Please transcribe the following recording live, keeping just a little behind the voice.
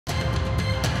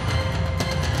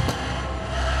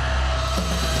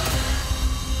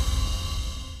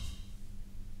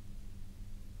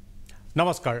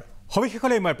নমস্কাৰ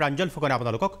সবিশেষলৈ মই প্ৰাঞ্জল ফুকনে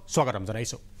আপোনালোকক স্বাগতম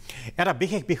জনাইছো এটা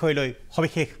বিশেষ বিষয় লৈ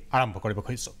সবিশেষ আৰম্ভ কৰিব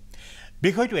খুজিছো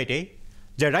বিষয়টো এটাই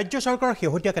যে ৰাজ্য চৰকাৰৰ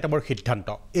শেহতীয়া কেতবোৰ সিদ্ধান্ত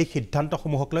এই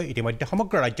সিদ্ধান্তসমূহক লৈ ইতিমধ্যে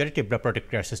সমগ্ৰ ৰাজ্যৰে তীব্ৰ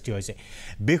প্ৰতিক্ৰিয়াৰ সৃষ্টি হৈছে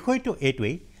বিষয়টো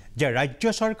এইটোই যে ৰাজ্য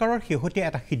চৰকাৰৰ শেহতীয়া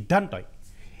এটা সিদ্ধান্তই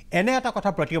এনে এটা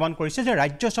কথা প্ৰতিমান কৰিছে যে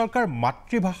ৰাজ্য চৰকাৰ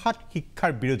মাতৃভাষাত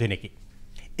শিক্ষাৰ বিৰোধী নেকি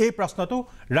এই প্ৰশ্নটো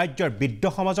ৰাজ্যৰ বিদ্য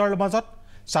সমাজৰ মাজত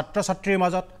ছাত্ৰ ছাত্ৰীৰ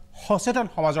মাজত সচেতন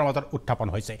সমাজৰ মাজত উত্থাপন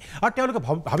হৈছে আৰু তেওঁলোকে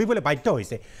ভাবিবলৈ বাধ্য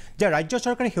হৈছে যে ৰাজ্য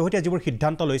চৰকাৰে শেহতীয়া যিবোৰ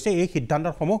সিদ্ধান্ত লৈছে এই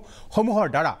সিদ্ধান্তসমূহৰ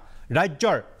দ্বাৰা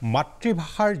ৰাজ্যৰ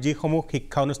মাতৃভাষাৰ যিসমূহ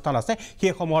শিক্ষা অনুষ্ঠান আছে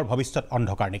সেইসমূহৰ ভৱিষ্যত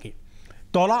অন্ধকাৰ নেকি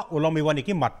তলা ওলমিব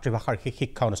নেকি মাতৃভাষাৰ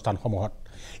শিক্ষা অনুষ্ঠানসমূহত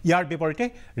ইয়াৰ বিপৰীতে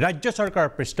ৰাজ্য চৰকাৰৰ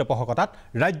পৃষ্ঠপোষকতাত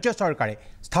ৰাজ্য চৰকাৰে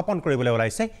স্থাপন কৰিবলৈ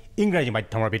ওলাইছে ইংৰাজী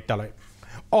মাধ্যমৰ বিদ্যালয়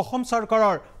অসম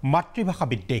চৰকাৰৰ মাতৃভাষা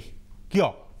বিদ্বেষ কিয়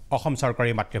অসম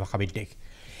চৰকাৰৰ মাতৃভাষা বিদ্বেষ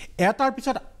এটাৰ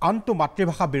পিছত আনটো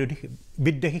মাতৃভাষা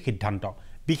বিদ্বেষী সিদ্ধান্ত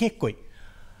বিশেষকৈ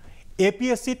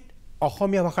এপিএছচিত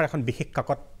অসমীয়া ভাষাৰ এখন বিশেষ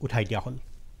কাকত উঠাই দিয়া হ'ল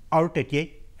আৰু তেতিয়াই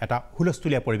এটা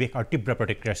হুলস্থুলীয়া পৰিৱেশ আৰু তীব্ৰ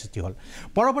প্ৰতিক্ৰিয়াৰ সৃষ্টি হ'ল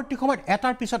পৰৱৰ্তী সময়ত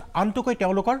এটাৰ পিছত আনটোকৈ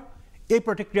তেওঁলোকৰ এই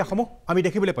প্ৰতিক্ৰিয়াসমূহ আমি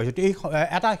দেখিবলৈ পাইছোঁ এই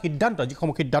এটা সিদ্ধান্ত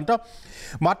যিসমূহ সিদ্ধান্ত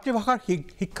মাতৃভাষাৰ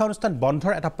শিক্ষা অনুষ্ঠান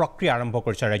বন্ধৰ এটা প্ৰক্ৰিয়া আৰম্ভ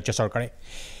কৰিছে ৰাজ্য চৰকাৰে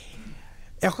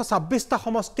 126টা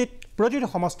সমষ্টিত প্ৰতিটো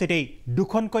সমষ্টিতেই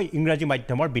দুখনকৈ ইংৰাজী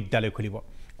মাধ্যমৰ বিদ্যালয় খুলিব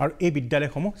আৰু এই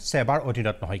বিদ্যালয়সমূহ সেৱাৰ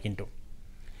অধীনত নহয় কিন্তু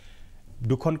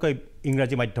দুখনকৈ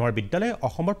ইংৰাজী মাধ্যমৰ বিদ্যালয়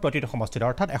অসমৰ প্ৰতিটো সমষ্টিত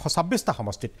অৰ্থাৎ 126টা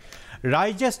সমষ্টিত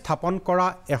ৰাজ্যে স্থাপন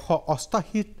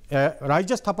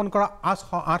কৰা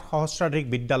 8 সহস্ৰাধিক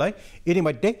বিদ্যালয়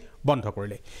ইতিমধ্যে বন্ধ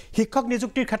কৰিলে শিক্ষক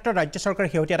নিযুক্তিৰ ক্ষেত্ৰত ৰাজ্য চৰকাৰে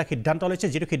শেহতীয়া এটা সিদ্ধান্ত লৈছে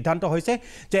যিটো সিদ্ধান্ত হৈছে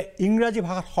যে ইংৰাজী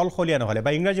ভাষাত সলসলীয়া নহ'লে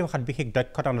বা ইংৰাজী ভাষাত বিশেষ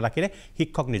দক্ষতা নাথাকিলে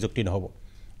শিক্ষক নিযুক্তি নহ'ব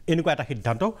এনেকুৱা এটা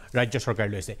সিদ্ধান্ত ৰাজ্য চৰকাৰে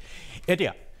লৈছে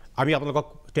এতিয়া আমি আপোনালোকক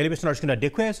টেলিভিছনৰ স্ক্ৰীণত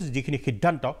দেখুৱাই আছোঁ যিখিনি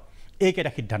সিদ্ধান্ত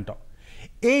এইকেইটা সিদ্ধান্ত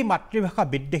এই মাতৃভাষা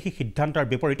বিদ্বেষী সিদ্ধান্তৰ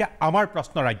বিপৰীতে আমাৰ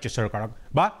প্ৰশ্ন ৰাজ্য চৰকাৰক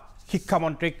বা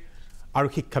শিক্ষামন্ত্ৰীক আৰু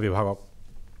শিক্ষা বিভাগক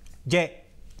যে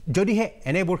যদিহে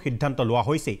এনেবোৰ সিদ্ধান্ত লোৱা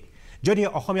হৈছে যদিহে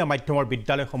অসমীয়া মাধ্যমৰ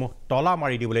বিদ্যালয়সমূহ তলা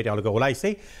মাৰি দিবলৈ তেওঁলোকে ওলাইছে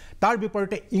তাৰ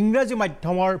বিপৰীতে ইংৰাজী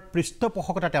মাধ্যমৰ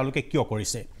পৃষ্ঠপোষকতা তেওঁলোকে কিয়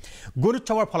কৰিছে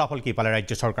গুণোৎসৱৰ ফলাফল কি পালে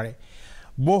ৰাজ্য চৰকাৰে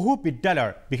বহু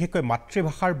বিদ্যালয়ৰ বিশেষকৈ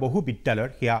মাতৃভাষাৰ বহু বিদ্যালয়ৰ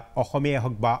সেয়া অসমীয়াই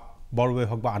হওক বা বড়োৱে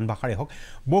হওক বা আন ভাষাৰে হওক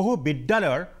বহু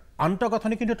বিদ্যালয়ৰ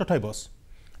আন্তঃগাঁথনি কিন্তু তথৈবচ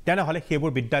তেনেহ'লে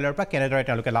সেইবোৰ বিদ্যালয়ৰ পৰা কেনেদৰে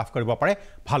তেওঁলোকে লাভ কৰিব পাৰে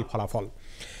ভাল ফলাফল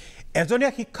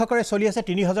এজনীয়া শিক্ষকৰে চলি আছে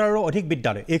 3000ৰো অধিক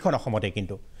বিদ্যালয় এইখন অসমতে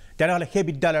কিন্তু তেনেহ'লে সেই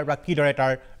বিদ্যালয়ৰ পৰা কিদৰে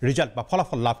তাৰ ৰিজাল্ট বা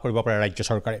ফলাফল লাভ কৰিব পাৰে ৰাজ্য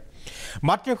চৰকাৰে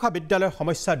মাতৃভাষা বিদ্যালয়ৰ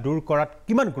সমস্যা দূৰ কৰাত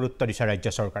কিমান গুৰুত্ব দিছে ৰাজ্য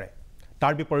চৰকাৰে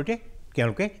তাৰ বিপৰীতে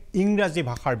তেওঁলোকে ইংৰাজী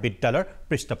ভাষাৰ বিদ্যালয়ৰ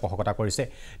পৃষ্ঠপোষকতা কৰিছে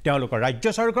তেওঁলোকৰ ৰাজ্য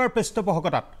চৰকাৰৰ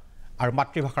পৃষ্ঠপোষকতাত আৰু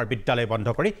মাতৃভাষাৰ বিদ্যালয় বন্ধ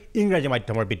কৰি ইংৰাজী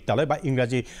মাধ্যমৰ বিদ্যালয় বা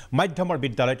ইংৰাজী মাধ্যমৰ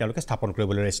বিদ্যালয় তেওঁলোকে স্থাপন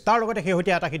কৰিবলৈ লৈছে তাৰ লগতে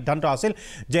শেহতীয়া এটা সিদ্ধান্ত আছিল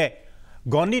যে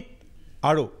গণিত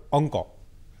আৰু অংক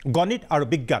গণিত আৰু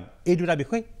বিজ্ঞান এই দুটা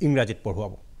বিষয় ইংৰাজীত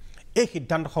পঢ়ুৱাব এই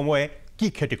সিদ্ধান্তসমূহে কি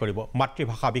ক্ষতি কৰিব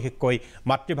মাতৃভাষা বিশেষকৈ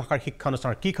মাতৃভাষাৰ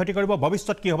শিক্ষানুষ্ঠানৰ কি ক্ষতি কৰিব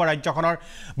ভৱিষ্যত কি হ'ব ৰাজ্যখনৰ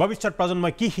ভৱিষ্যত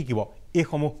প্ৰজন্মই কি শিকিব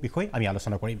এইসমূহ বিষয় আমি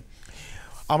আলোচনা কৰিম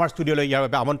আমাৰ ষ্টুডিঅ'লৈ ইয়াৰ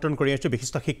বাবে আমন্ত্ৰণ কৰি আছোঁ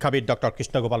বিশিষ্ট শিক্ষাবিদ ডক্টৰ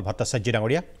কৃষ্ণগোপাল ভট্টাচাৰ্য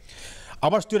ডাঙৰীয়া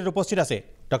আমাৰ ষ্টুডিঅ'ত উপস্থিত আছে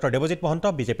ডক্টৰ দেৱজিৎ মহন্ত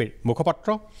বিজেপিৰ মুখপাত্ৰ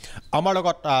আমাৰ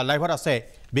লগত লাইভত আছে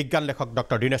বিজ্ঞান লেখক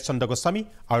ডক্টৰ দীনেশ চন্দ্ৰ গোস্বামী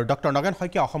আৰু ডক্টৰ নগেন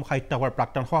শইকীয়া অসম সাহিত্য সভাৰ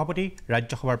প্ৰাক্তন সভাপতি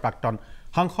ৰাজ্যসভাৰ প্ৰাক্তন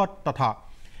সাংসদ তথা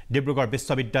ডিব্ৰুগড়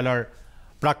বিশ্ববিদ্যালয়ৰ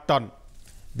প্ৰাক্তন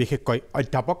বিশেষকৈ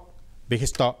অধ্যাপক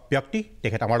বিশিষ্ট ব্যক্তি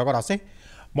তেখেত আমাৰ লগত আছে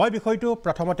মই বিষয়টো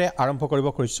প্ৰথমতে আৰম্ভ কৰিব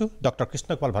খুজিছোঁ ডক্টৰ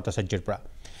কৃষ্ণগোপাল ভট্টাচাৰ্যৰ পৰা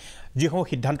যিসমূহ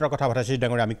সিদ্ধান্তৰ কথা ভট্টাচাৰ্য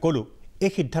ডাঙৰীয়া আমি ক'লোঁ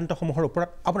এই সিদ্ধান্তসমূহৰ ওপৰত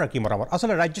আপোনাৰ কি মতামত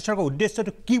আচলতে ৰাজ্য চৰকাৰৰ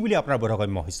উদ্দেশ্যটো কি বুলি আপোনাৰ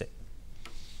বোধগম্য হৈছে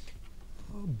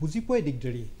বুজি পোৱাই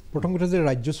দিগদাৰী প্ৰথম কথা যে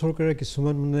ৰাজ্য চৰকাৰে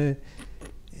কিছুমান মানে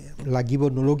লাগিব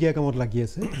নলগীয়া কামত লাগি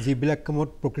আছে যিবিলাক কামত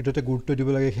প্ৰকৃততে গুৰুত্ব দিব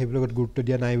লাগে সেইবিলাকত গুৰুত্ব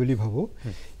দিয়া নাই বুলি ভাবোঁ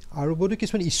আৰু বোধহয়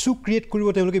কিছুমান ইছ্যু ক্ৰিয়েট কৰিব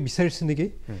তেওঁলোকে বিচাৰিছে নেকি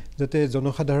যাতে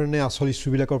জনসাধাৰণে আচল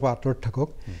ইছ্যুবিলাকৰ পৰা আঁতৰত থাকক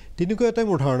তেনেকুৱা এটাই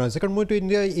মোৰ ধাৰণা আছে কাৰণ মইতো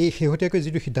এতিয়া এই শেহতীয়াকৈ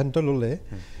যিটো সিদ্ধান্ত ল'লে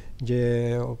যে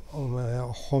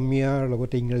অসমীয়াৰ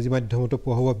লগতে ইংৰাজী মাধ্যমতো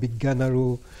পঢ়াব বিজ্ঞান আৰু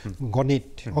গণিত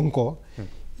অংক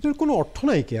এইটোৰ কোনো অৰ্থ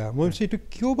নাইকিয়া মই ভাবিছোঁ এইটো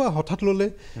কিয় বা হঠাৎ ল'লে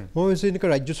মই ভাবিছোঁ এনেকুৱা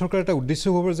ৰাজ্য চৰকাৰৰ এটা উদ্দেশ্য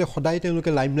হ'ব যে সদায়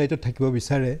তেওঁলোকে লাইমলাইটত থাকিব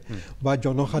বিচাৰে বা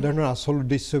জনসাধাৰণৰ আচল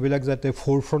উদ্দেশ্যবিলাক যাতে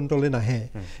ফ'ৰফ্ৰণ্টলৈ নাহে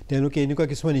তেওঁলোকে এনেকুৱা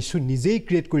কিছুমান ইছ্যু নিজেই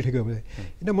ক্ৰিয়েট কৰি থাকিব পাৰে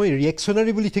এতিয়া মই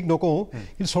ৰিয়েকশ্যনাৰী বুলি ঠিক নকওঁ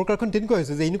কিন্তু চৰকাৰখন তেনেকুৱা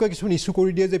হৈছে যে এনেকুৱা কিছুমান ইছ্যু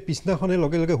কৰি দিয়ে যে পিছদিনাখনে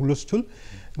লগে লগে হুলস্থুল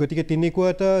গতিকে তেনেকুৱা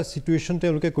এটা চিটুৱেশ্যন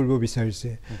তেওঁলোকে কৰিব বিচাৰিছে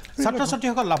ছাত্ৰ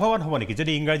ছাত্ৰীসকল লাভৱান হ'ব নেকি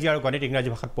যদি ইংৰাজী আৰু গণিত ইংৰাজী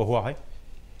ভাষাত পঢ়োৱা হয়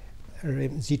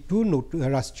যিটো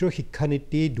ৰাষ্ট্ৰীয়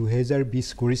শিক্ষানীতি 2020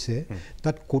 কৰিছে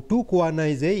তাত ক'তো কোৱা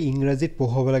নাই যে ইংৰাজীত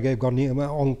পঢ়াব লাগে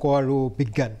অংক আৰু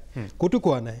বিজ্ঞান ক'তো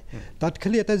কোৱা নাই তাত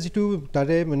খালি এটা যিটো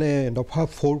তাৰে মানে দফা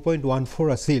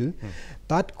 4.14 আছিল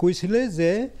তাত কৈছিলে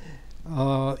যে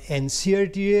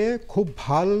NCERT-য়ে খুব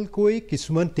ভালকৈ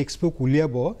কিছুমান টেক্সটবুক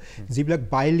উলিয়াব যিবিলাক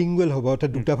বাইলিংগুৱেল হ'ব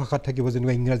অৰ্থাৎ দুটা ভাষাত থাকিব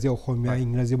যেনেকুৱা ইংৰাজী অসমীয়া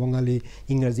ইংৰাজী বঙালী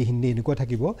ইংৰাজী হিন্দী এনেকুৱা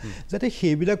থাকিব যাতে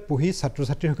সেইবিলাক পঢ়ি ছাত্ৰ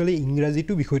ছাত্ৰীসকলে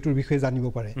ইংৰাজীটো বিষয়টোৰ বিষয়ে জানিব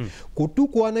পাৰে ক'তো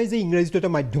কোৱা নাই যে ইংৰাজীটো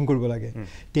এটা মাধ্যম কৰিব লাগে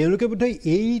তেওঁলোকে বোধহয়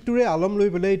এইটোৰে আলম লৈ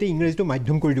পেলাই এতিয়া ইংৰাজীটো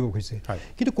মাধ্যম কৰি দিব খুজিছে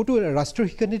কিন্তু ক'তো ৰাষ্ট্ৰীয়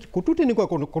শিক্ষানীতিত ক'তো তেনেকুৱা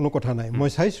কোনো কথা নাই মই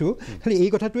চাইছোঁ খালি এই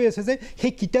কথাটোৱে আছে যে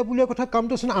সেই কিতাপ উলিওৱাৰ কথা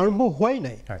কামটো চোন আৰম্ভ হোৱাই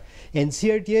নাই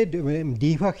NCERT-য়ে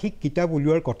দ্বিভাষিক কিতাপ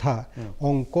উলিওৱাৰ কথা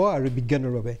অংক আৰু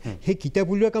বিজ্ঞানৰ বাবে সেই কিতাপ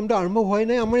উলিওৱাৰ কামটো আৰম্ভ হোৱাই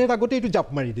নাই আমাৰ ইয়াত আগতে এইটো জাপ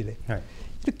মাৰি দিলে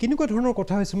এইটো কেনেকুৱা ধৰণৰ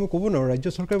কথা হৈছে মই ক'ব নোৱাৰোঁ ৰাজ্য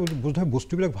চৰকাৰে বোধহয়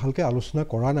বস্তুবিলাক ভালকৈ আলোচনা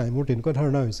কৰা নাই মোৰ তেনেকুৱা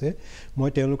ধাৰণা হৈছে মই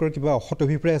তেওঁলোকৰ কিবা অসৎ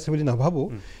অভিপ্ৰায় আছে বুলি নাভাবোঁ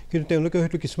কিন্তু তেওঁলোকে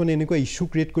হয়তো কিছুমান এনেকুৱা ইছ্যু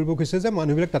ক্ৰিয়েট কৰিব খুজিছে যে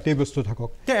মানুহবিলাক তাতেই ব্যস্ত থাকক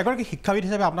এগৰাকী শিক্ষাবিদ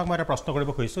হিচাপে আপোনাক মই এটা প্ৰশ্ন কৰিব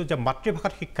খুজিছোঁ যে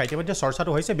মাতৃভাষাত শিক্ষা ইতিমধ্যে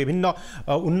চৰ্চাটো হৈছে বিভিন্ন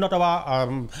উন্নত বা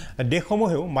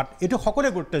দেশসমূহেও এইটো সকলোৱে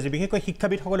গুৰুত্ব দিছে বিশেষকৈ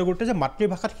শিক্ষাবিদসকলে গুৰুত্ব যে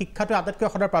মাতৃভাষাত শিক্ষাটো আটাইতকৈ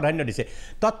সদায় প্ৰাধান্য দিছে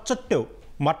তৎসত্ত্বেও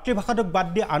মাতৃভাষাটোক বাদ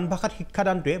দি আন ভাষাত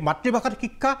শিক্ষাদানটোৱে মাতৃভাষাত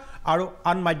শিক্ষা আৰু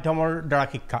আন মাধ্যমৰ দ্বাৰা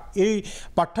শিক্ষা এই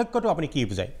পাৰ্থক্যটো আপুনি কি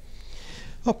বুজায়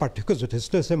পাৰ্থক্য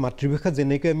যথেষ্ট আছে মাতৃভাষাত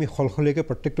যেনেকৈ আমি সলসলীয়াকৈ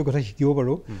প্ৰত্যেকটো কথা শিকিব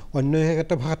পাৰোঁ অন্য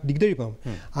এটা ভাষাত দিগদাৰি পাওঁ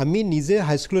আমি নিজে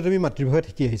হাইস্কুলত আমি মাতৃভাষাত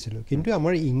শিকি আহিছিলোঁ কিন্তু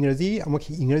আমাক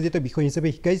ইংৰাজী এটা বিষয় হিচাপে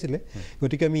শিকাইছিলে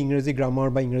গতিকে আমি ইংৰাজী গ্ৰামাৰ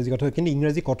বা ইংৰাজী কথা কিন্তু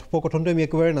ইংৰাজী কথোপকথনটো আমি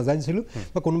একেবাৰে নাজানিছিলোঁ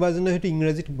বা কোনোবা এজনে হয়তো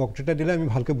ইংৰাজীত বক্তৃতা দিলে আমি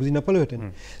ভালকৈ বুজি নাপালোহেঁতেন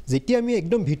যেতিয়া আমি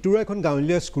একদম ভিতৰুৱা এখন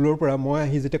গাঁৱলীয়া স্কুলৰ পৰা মই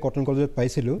আহি যেতিয়া কটন কলেজত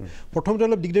পাইছিলোঁ প্ৰথমতে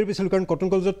অলপ দিগদাৰি পাইছিলোঁ কাৰণ কটন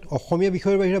কলেজত অসমীয়া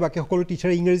বিষয়ৰ বাহিৰে বাকী সকলো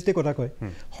টিচাৰে ইংৰাজীতে কথা কয়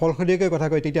সলসলীয়াকৈ কথা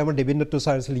কয় তেতিয়া আমাৰ দেবেন্দ্ৰ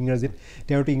আছিল ইংৰাজীত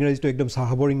তেওঁতো ইংৰাজীটো একদম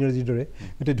চাহাবৰ ইংৰাজীৰ দৰে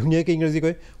গতিকে ধুনীয়াকৈ ইংৰাজী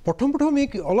কয় প্ৰথম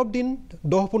অলপ দিন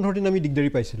 10-15 দিন আমি দিগদাৰি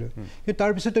পাইছিলোঁ কিন্তু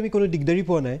তাৰপিছত আমি কোনো দিগদাৰি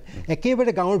পোৱা নাই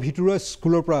একেবাৰে গাঁৱৰ ভিতৰুৱা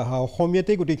স্কুলৰ পৰা অহা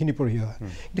অসমীয়াতেই গোটেইখিনি পঢ়ি অহা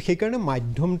কিন্তু সেইকাৰণে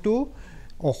মাধ্যমটো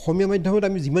অসমীয়া মাধ্যমত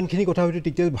আমি যিমানখিনি কথা হয়তো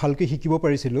তেতিয়া ভালকৈ শিকিব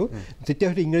পাৰিছিলোঁ তেতিয়া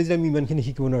হয়তো ইংৰাজীত আমি ইমানখিনি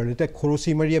শিকিব নোৱাৰিলোঁ তেতিয়া খৰচি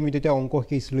মাৰি আমি তেতিয়া অংক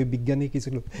শিকিছিলোঁ বিজ্ঞান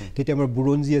শিকিছিলোঁ তেতিয়া আমাৰ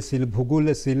বুৰঞ্জী আছিল ভূগোল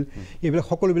আছিল এইবিলাক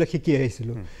সকলোবিলাক শিকি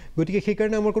আহিছিলোঁ গতিকে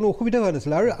সেইকাৰণে আমাৰ কোনো অসুবিধা হোৱা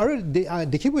নাছিল আৰু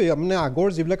দেখিবই মানে আগৰ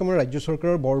যিবিলাক আমাৰ ৰাজ্য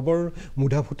চৰকাৰৰ বৰ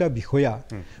মুধা ফুটা বিষয়া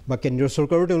বা কেন্দ্ৰীয়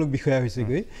চৰকাৰো তেওঁলোক বিষয়া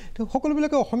হৈছেগৈ তেওঁ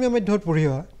সকলোবিলাকে অসমীয়া মাধ্যমত পঢ়ি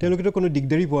অহা তেওঁলোকেতো কোনো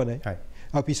দিগদাৰি পোৱা নাই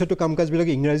আৰু পিছতো কাম কাজবিলাক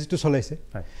ইংৰাজীটো চলাইছে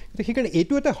কিন্তু সেইকাৰণে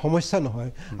এইটো এটা সমস্যা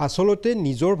নহয় আচলতে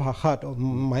নিজৰ ভাষাত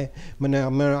মানে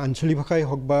আমাৰ আঞ্চলিক ভাষাই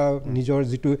হওক বা নিজৰ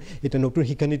যিটো এতিয়া নতুন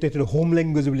শিক্ষানীতি সেইটো হোম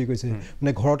লেংগুৱেজ বুলি কৈছে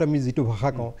মানে ঘৰত আমি যিটো ভাষা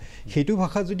কওঁ সেইটো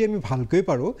ভাষা যদি আমি ভালকৈ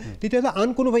পাৰোঁ তেতিয়াহ'লে আন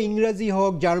কোনোবা ইংৰাজী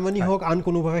হওক জাৰ্মানী হওক আন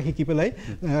কোনো ভাষা শিকি পেলাই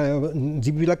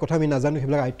যিবিলাক কথা আমি নাজানো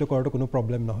সেইবিলাক আয়ত্ব কৰাটো কোনো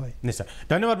প্ৰব্লেম নহয় নিশ্চয়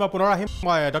ধন্যবাদ মই পুনৰ আহিম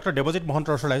মই ডক্টৰ দেৱজিৎ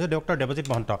মহন্তৰ ওচৰলৈ আহিছোঁ ডক্টৰ দেৱজিৎ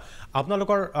মহন্ত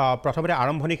আপোনালোকৰ প্ৰথমতে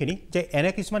আৰম্ভণিখিনি যে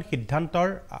এনে কিছুমান সিদ্ধান্ত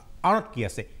আঁৰত কি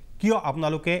আছে কিয়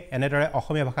আপোনালোকে এনেদৰে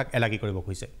অসমীয়া ভাষাক এলাগি কৰিব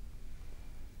খুজিছে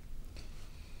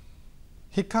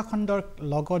শিক্ষা খণ্ডৰ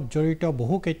লগত জড়িত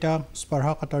বহুকেইটা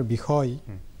স্পৰ্শকাতৰ বিষয়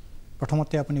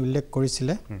প্ৰথমতে আপুনি উল্লেখ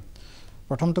কৰিছিলে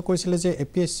প্ৰথমটো কৈছিলে যে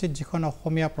APSCত যিখন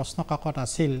অসমীয়া প্ৰশ্ন কাকত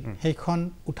আছিল সেইখন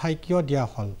উঠাই কিয় দিয়া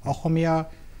হ'ল অসমীয়া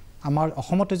আমাৰ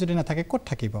অসমতে যদি নাথাকে ক'ত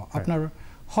থাকিব আপোনাৰ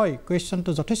হয়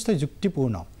কুৱেশ্যনটো যথেষ্ট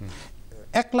যুক্তিপূৰ্ণ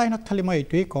এক লাইনত খালি মই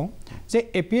এইটোৱেই কওঁ যে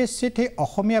APSCত সেই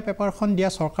অসমীয়া পেপাৰখন দিয়া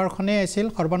চৰকাৰখনেই আছিল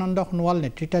সৰ্বানন্দ সোণোৱাল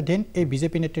নেতৃত্বাধীন এই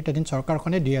বিজেপি নেতৃত্বাধীন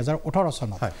চৰকাৰখনে 2018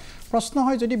 চনত প্ৰশ্ন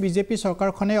হয় যদি বিজেপি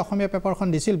চৰকাৰখনে অসমীয়া পেপাৰখন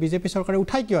দিছিল বিজেপি চৰকাৰে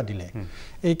উঠাই কিয় দিলে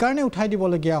এইকাৰণে উঠাই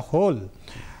দিবলগীয়া হ'ল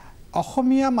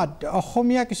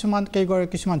অসমীয়া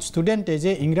কিছুমান ষ্টুডেণ্টে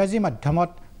যে ইংৰাজী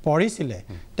মাধ্যমত পঢ়িছিলে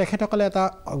তেখেতসকলে এটা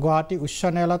গুৱাহাটী উচ্চ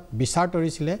ন্যায়ালয়ত বিচাৰ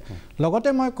তৰিছিলে লগতে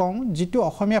মই কওঁ যিটো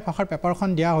অসমীয়া ভাষাৰ পেপাৰখন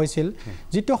দিয়া হৈছিল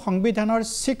যিটো সংবিধানৰ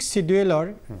 6 শিডিউলৰ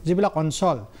যিবিলাক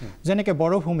অঞ্চল যেনেকৈ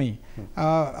বড়োভূমি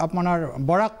আপোনাৰ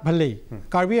বৰাক ভেলী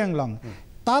কাৰ্বি আংলং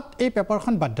তাত এই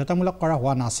পেপাৰখন বাধ্যতামূলক কৰা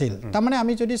হোৱা নাছিল তাৰমানে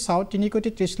আমি যদি চাওঁ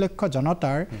 3,30,00,000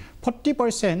 জনতাৰ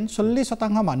 40%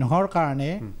 40% মানুহৰ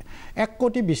কাৰণে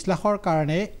 1,20,00,000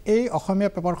 কাৰণে এই অসমীয়া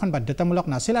পেপাৰখন বাধ্যতামূলক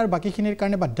নাছিল আৰু বাকীখিনিৰ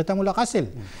কাৰণে বাধ্যতামূলক আছিল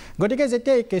গতিকে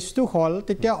যেতিয়া এই কেছটো হ'ল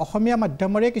তেতিয়া অসমীয়া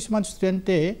মাধ্যমৰে কিছুমান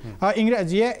ষ্টুডেণ্টে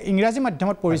ইংৰাজী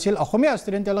মাধ্যমত পঢ়িছিল অসমীয়া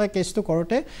ষ্টুডেণ্ট তেওঁলোকে কেছটো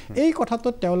কৰোঁতে এই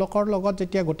কথাটোত তেওঁলোকৰ লগত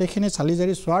যেতিয়া গোটেইখিনি চালি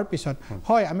জাৰি চোৱাৰ পিছত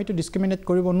হয় আমিতো ডিছক্ৰিমিনেট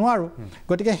কৰিব নোৱাৰোঁ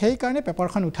গতিকে সেইকাৰণে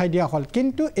পেপাৰখন উঠাই দিয়া হ'ল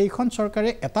কিন্তু এইখন চৰকাৰে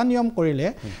এটা নিয়ম কৰিলে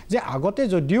যে আগতে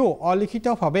যদিও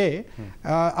অলিখিতভাৱে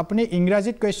আপুনি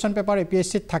ইংৰাজীত কুৱেশ্যন পেপাৰ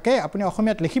APSCত থাকে আপুনি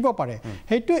অসমীয়াত লিখিব পাৰে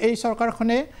সেইটো এই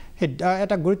চৰকাৰখনে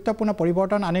এটা গুৰুত্বপূৰ্ণ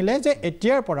পৰিৱৰ্তন আনিলে যে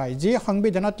এতিয়াৰ পৰাই যি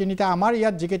সংবিধানত তিনিটা আমাৰ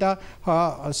ইয়াত যিকেইটা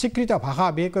স্বীকৃত ভাষা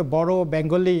বিশেষকৈ বড়ো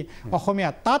বেংগলী অসমীয়া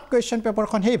তাত কুৱেশ্যন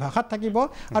পেপাৰখন সেই ভাষাত থাকিব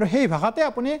আৰু সেই ভাষাতে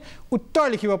আপুনি উত্তৰ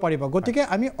লিখিব পাৰিব গতিকে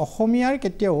আমি অসমীয়াৰ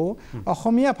কেতিয়াও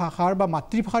অসমীয়া ভাষাৰ বা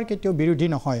মাতৃভাষাৰ কেতিয়াও বিৰোধী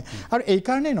নহয় আৰু এই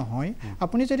কাৰণে নহয়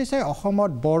আপুনি যদি চাই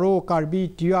অসমত বড়ো কাৰ্বি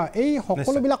তিৱা এই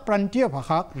সকলোবিলাক প্ৰান্তীয়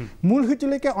ভাষাক মূল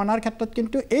সুঁতিলৈকে অনাৰ ক্ষেত্ৰত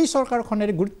কিন্তু এই চৰকাৰখনৰ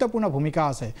গুৰুত্বপূৰ্ণ ভূমিকা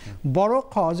আছে বড়োক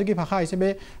সহযোগী ভাষা হিচাপে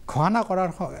ঘোষণা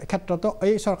কৰাৰ ক্ষেত্ৰতো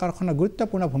এই চৰকাৰখনৰ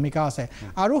গুৰুত্বপূৰ্ণ ভূমিকা আছে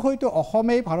আৰু হয়তো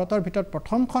অসমেই ভাৰতৰ ভিতৰত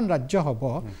প্ৰথমখন ৰাজ্য হ'ব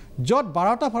য'ত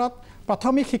 12টা ভাৰত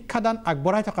প্ৰাথমিক শিক্ষাদান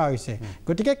আগবঢ়াই থকা হৈছে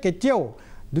গতিকে কেতিয়াও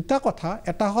দুটা কথা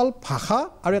এটা হ'ল ভাষা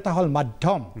আৰু এটা হ'ল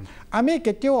মাধ্যম আমি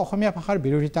কেতিয়াও অসমীয়া ভাষাৰ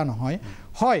বিৰোধিতা নহয়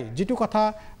হয় যেটো কথা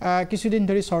কিছুদিন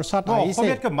ধৰি চৰ্চাত আহিছে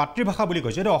অসমীয়াকে মাতৃভাষা বুলি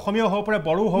কৈছে এটা অসমীয়া হ'ব পাৰে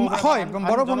বড়ো হ'ব হয়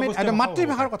বড়ো ভূমিত এটা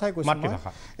মাতৃভাষাৰ কথাই কৈছো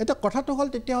এটা কথাটো হ'ল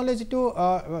তেতিয়া হ'লে যেটো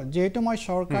যেহেতু মই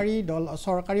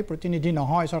চৰকাৰী প্ৰতিনিধি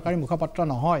নহয় চৰকাৰী মুখপাত্ৰ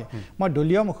নহয় মই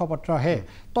দলীয় মুখপাত্ৰ হে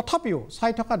তথাপিও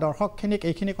চাই থকা দৰ্শকখিনিক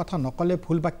এইখিনি কথা নকলে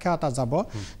ভুল ব্যাখ্যা এটা যাব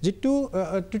যেটো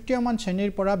তৃতীয়মান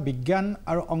শ্ৰেণীৰ পৰা বিজ্ঞান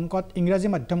আৰু অংকত ইংৰাজী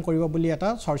মাধ্যম কৰিব বুলি এটা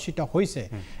চৰ্চিত হৈছে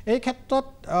এই ক্ষেত্ৰত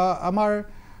আমাৰ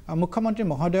মুখ্যমন্ত্ৰী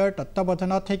মহোদয়ৰ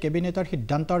তত্ত্বাৱধানত সেই কেবিনেটৰ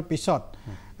সিদ্ধান্তৰ পিছত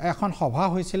এখন সভা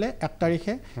হৈছিলে 1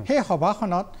 তাৰিখে সেই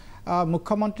সভাখনত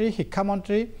মুখ্যমন্ত্ৰী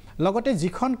শিক্ষামন্ত্ৰী লগতে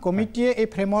যিখন কমিটিয়ে এই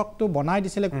ফ্ৰেমৱৰ্কটো বনাই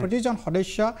দিছিলে প্ৰতিজন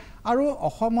সদস্য আৰু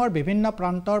অসমৰ বিভিন্ন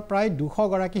প্ৰান্তৰ প্ৰায়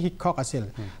 200 গৰাকী শিক্ষক আছিল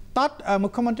তাত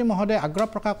মুখ্যমন্ত্ৰী মহোদয় আগ্ৰহ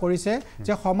প্ৰকাশ কৰিছে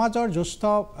যে সমাজৰ জ্যেষ্ঠ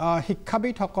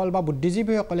শিক্ষাবিদসকল বা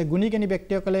বুদ্ধিজীৱীসকলে গুণীজ্ঞানী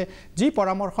ব্যক্তিসকলে যি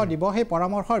পৰামৰ্শ দিব সেই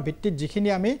পৰামৰ্শৰ ভিত্তিত যিখিনি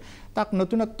আমি তাক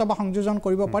নতুনত্ব বা সংযোজন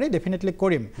কৰিব পাৰি ডেফিনেটলি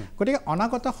কৰিম গতিকে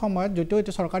অনাগত সময়ত যেটো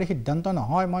এটা চৰকাৰী সিদ্ধান্ত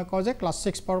নহয় মই কওঁ যে ক্লাছ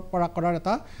 6 পৰা কৰাৰ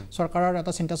এটা চৰকাৰৰ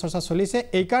এটা চিন্তা চৰ্চা চলিছে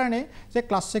এই কাৰণে যে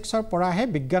ক্লাছ 6 পৰাহে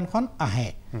বিজ্ঞানখন আহে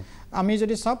আমি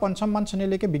যদি চাওঁ পঞ্চমমান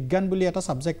শ্ৰেণীলৈকে বিজ্ঞান বুলি এটা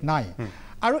সাবজেক্ট নাই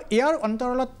আৰু ইয়াৰ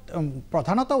অন্তৰালত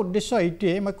প্ৰধানতা উদ্দেশ্য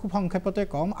এইটোৱে মই খুব সংক্ষেপতে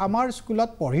কম আমাৰ স্কুলত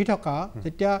পঢ়ি থকা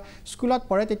যেতিয়া স্কুলত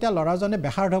পঢ়ে তেতিয়া ল'ৰাজনে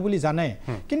বেখাৰ্ধ বুলি জানে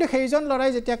কিন্তু সেইজন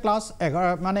ল'ৰাই যেতিয়া ক্লাছ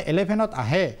 11 মানে 11ত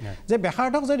আহে যে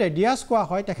বেখাৰ্ধক যদি ৰেডিয়াছ কোৱা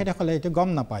হয় তেখেতসকলে এইটো গম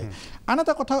নাপায় আন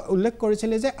এটা কথা উল্লেখ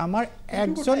কৰিছিলে যে আমাৰ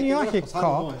একজনীয়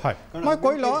শিক্ষক মই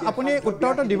কৈ লওঁ আপুনি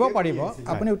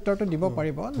উত্তৰটো দিব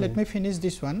পাৰিব লেট মি ফিনিশ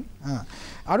দিছ ওৱান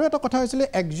আৰু এটা কথা হৈছিলে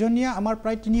একজনীয়া আমাৰ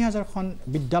প্ৰায় 3000খন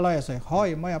বিদ্যালয় আছে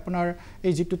হয় মই আপোনাৰ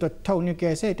এই যেটো তথ্য উনিকে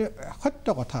আছে এটো সত্য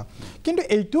কথা কিন্তু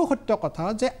এইটো সত্য কথা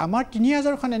যে আমাৰ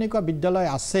 3000খন এনেকুৱা বিদ্যালয়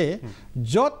আছে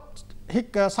য'ত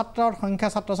ছাত্ৰৰ সংখ্যা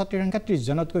ছাত্ৰ-ছাত্ৰীৰ সংখ্যা 30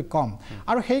 জনতকৈ কম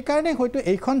আৰু সেই কাৰণে হয়তো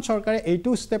এইখন চৰকাৰে এইটো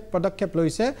ষ্টেপ পদক্ষেপ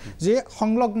লৈছে যে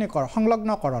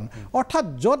সংলগ্নকৰণ অৰ্থাৎ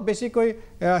য'ত বেছিকৈ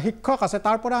শিক্ষক আছে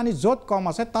তাৰ পৰা আনি য'ত কম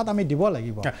আছে তাত আমি দিব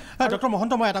লাগিব ডক্টৰ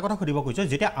মহন্ত মই এটা কথা সুধিব কৈছো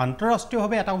যেতিয়া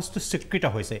আন্তঃৰাষ্ট্ৰীয়ভাৱে এটা বস্তু স্বীকৃত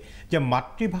হৈছে যে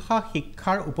মাতৃভাষা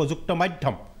শিক্ষাৰ উপযুক্ত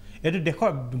মাধ্যম এটো দেখৰ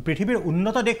পৃথিৱীৰ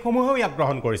উন্নত দেশসমূহেও ইয়াক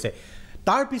গ্ৰহণ কৰিছে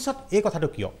তাৰ পিছত এই কথাটো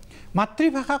কিয়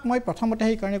মাতৃভাষাক মই প্ৰথমতে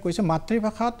সেই কাৰণে কৈছো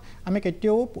মাতৃভাষাত আমি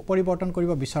কেতিয়াও পৰিৱৰ্তন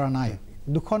কৰিব বিচৰা নাই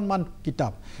দুখনমান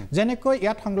কিতাপ যেনেকৈ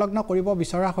ইয়াত সংলগ্ন কৰিব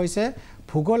বিচৰা হৈছে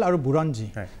ভূগোল আৰু বুৰঞ্জী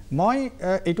মই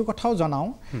এইটো কথাও জনাও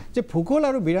যে ভূগোল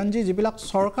আৰু বুৰঞ্জী যিবিলাক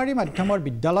চৰকাৰী মাধ্যমৰ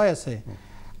বিদ্যালয় আছে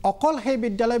অকল সেই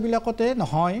বিদ্যালয়বিলাকতে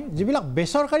নহয় যিবিলাক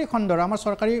বেচৰকাৰী খণ্ডৰ আমাৰ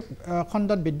চৰকাৰী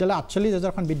খণ্ডত বিদ্যালয়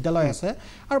 48000খন বিদ্যালয় আছে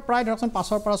আৰু প্ৰায় ধৰকচোন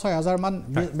 5 পৰা 6000 মান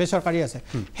বেচৰকাৰী আছে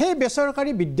সেই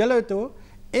বেচৰকাৰী বিদ্যালয়টো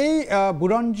এই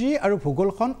বুৰঞ্জী আৰু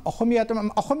ভূগোলখন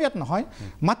অসমীয়াত নহয়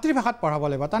মাতৃভাষাত পঢ়াব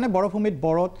লাগিব তানে বড়োভূমিত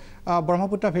বড়োত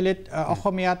ব্ৰহ্মপুত্ৰ ভেলীত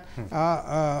অসমীয়াত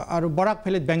আৰু বৰাক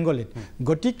ভেলীত বেংগলীত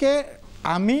গতিকে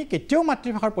আমি কেতিয়াও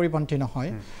মাতৃভাষাৰ পৰিপন্থী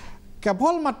নহয়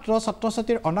কেৱল মাত্ৰ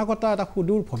ছাত্ৰ-ছাত্ৰীৰ অনাগত এটা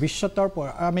সুদূৰ ভৱিষ্যতৰ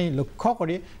আমি লক্ষ্য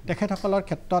কৰি তেখেতসকলৰ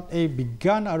ক্ষেত্ৰত এই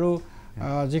বিজ্ঞান আৰু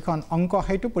যিখন অংক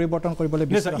সেইটো পৰিৱৰ্তন কৰিবলৈ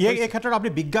বিচাৰিছে এই ক্ষেত্ৰত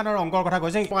আপুনি বিজ্ঞান আৰু অংকৰ কথা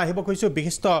কৈছে মই আহিব কৈছো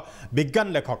বিশিষ্ট বিজ্ঞান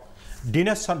লেখক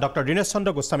ডক্টৰ দীনেশ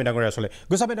চন্দ্ৰ গোস্বামী ডাঙৰীয়া চলে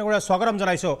গোস্বামী ডাঙৰীয়া স্বাগতম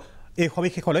জনাইছো এই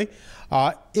সবিশেষলৈ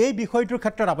এই বিষয়টোৰ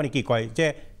ক্ষেত্ৰত আপুনি কি কয় যে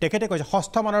তেখেতে কৈছে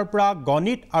ষষ্ঠ মানৰ পৰা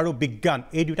গণিত আৰু বিজ্ঞান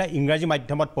এই দুটা ইংৰাজী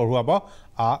মাধ্যমত পঢ়ুৱাব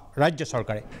ৰাজ্য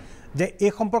চৰকাৰে যে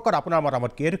এই সম্পৰ্কত আপোনাৰ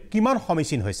মতামত কি কিমান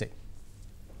সমীচীন হৈছে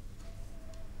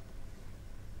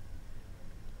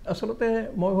আসলতে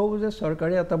মই ভাবোঁ যে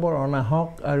চৰকাৰে এটা বৰ অনাহক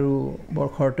আৰু বৰ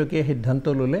খৰতকীয়া সিদ্ধান্ত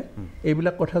ল'লে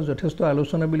এইবিলাক কথা যথেষ্ট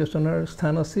আলোচনা বিলোচনাৰ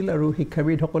স্থান আছিল আৰু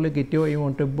শিক্ষাবিদসকলে কেতিয়াও এই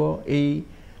মন্তব্য এই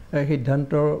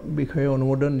সিদ্ধান্তৰ বিষয়ে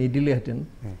অনুমোদন নিদিলেহেঁতেন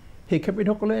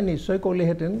শিক্ষাবিদসকলে নিশ্চয়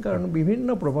ক'লেহেঁতেন কাৰণ বিভিন্ন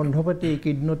প্ৰবন্ধ পাতি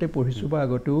এইকেইদিনতে পঢ়িছোঁ বা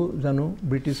আগতেও জানো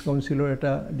ব্ৰিটিছ কাউন্সিলৰ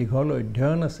এটা দীঘল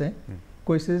অধ্যয়ন আছে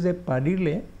কৈছে যে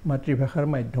পাৰিলে মাতৃভাষাৰ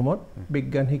মাধ্যমত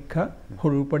বিজ্ঞান শিক্ষা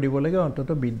সৰুৰ পৰা দিব লাগে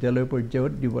অন্ততঃ বিদ্যালয়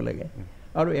পৰ্যায়ত দিব লাগে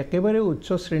আৰু একেবাৰে উচ্চ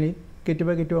শ্ৰেণীত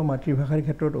কেতিয়াবা মাতৃভাষাৰ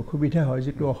ক্ষেত্ৰত অসুবিধা হয়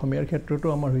যেটো অসমীয়াৰ ক্ষেত্ৰতো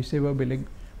আমাৰ হৈছে বা বেলেগ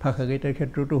ভাষাকেইটাৰ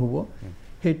ক্ষেত্ৰতো হ'ব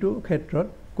সেইটো ক্ষেত্ৰত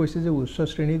কৈছে যে উচ্চ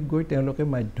শ্ৰেণীত গৈ তেওঁলোকে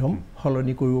মাধ্যম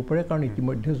সলনি কৰিব পাৰে কাৰণ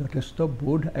ইতিমধ্যে যথেষ্ট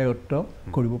বোধ আয়ত্ত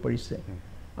কৰিব পাৰিছে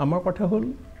আমাৰ কথা হ'ল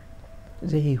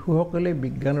যে শিশুসকলে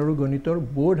বিজ্ঞান আৰু গণিতৰ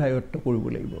বোধ আয়ত্ত কৰিব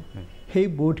লাগিব সেই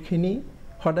বোধখিনি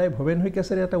সদায় ভৱেন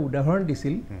শইকীয়াচাৰে এটা উদাহৰণ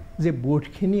দিছিল যে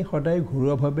বোধখিনি সদায়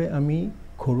ঘৰুৱাভাৱে আমি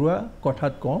ঘৰুৱা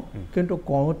কথাত কওঁ কিন্তু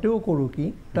কওঁতেও কৰোঁ কি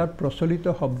তাত প্ৰচলিত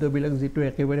শব্দবিলাক যিটো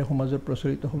একেবাৰে সমাজত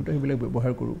প্ৰচলিত শব্দ সেইবিলাক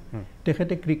ব্যৱহাৰ কৰোঁ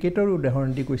তেখেতে ক্ৰিকেটৰ উদাহৰণ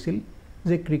দি কৈছিল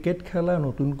যে ক্ৰিকেট খেলা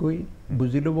নতুনকৈ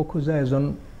বুজি ল'ব খোজা এজন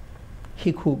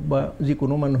শিশুক বা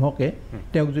যিকোনো মানুহকে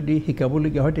তেওঁক যদি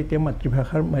শিকাবলগীয়া হয় তেতিয়া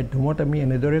মাতৃভাষাৰ মাধ্যমত আমি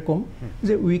এনেদৰে ক'ম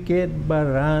যে উইকেট বা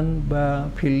ৰান বা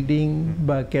ফিল্ডিং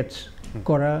বা কেটছ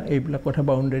কৰা এইবিলাক কথা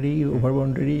বাউণ্ডাৰী অভাৰ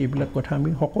বাউণ্ডাৰী এইবিলাক কথা আমি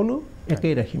সকলো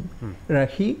একেই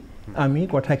ৰাখি আমি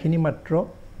কথাখিনি মাত্ৰ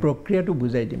প্ৰক্ৰিয়াটো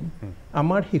বুজাই দিম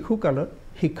আমাৰ শিশুকালত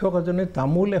শিক্ষক এজনে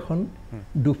তামোল এখন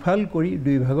দুফাল কৰি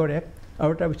 2 ভাগৰ 1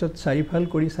 আৰু তাৰপিছত 4 ফাল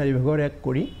কৰি 4 ভাগৰ 1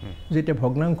 কৰি যেতিয়া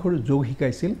ভগ্নাংশৰ যোগ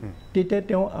শিকাইছিল তেতিয়া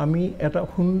তেওঁ আমি এটা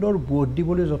সুন্দৰ বোধ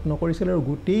দিবলৈ যত্ন কৰিছিল আৰু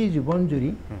গোটেই জীৱন জুৰি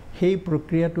সেই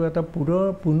প্ৰক্ৰিয়াটো এটা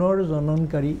পুনৰ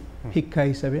জননকাৰী শিক্ষা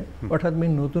হিচাপে অৰ্থাৎ আমি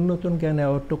নতুন নতুন জ্ঞান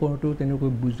আয়ত্ত কৰোঁতেও তেনেকৈ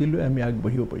বুজিলৈ আমি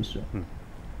আগবাঢ়িব পাৰিছোঁ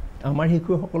আমাৰ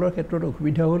শিশুসকলৰ ক্ষেত্ৰত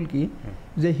অসুবিধা হ'ল কি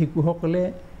যে শিশুসকলে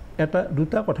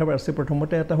দুটা কথা আছে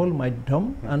প্ৰথমতে এটা হ'ল মাধ্যম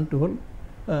আনটো হ'ল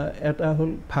এটা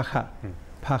হ'ল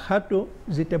ভাষাটো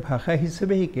যেতিয়া ভাষা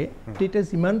হিচাপে শিকে তেতিয়া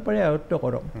যিমান পাৰে আয়ত্ত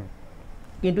কৰক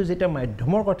কিন্তু যেতিয়া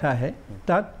মাধ্যমৰ কথা আহে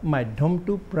তাত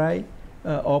মাধ্যমটো প্ৰায়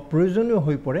অপ্ৰয়োজনীয়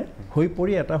হৈ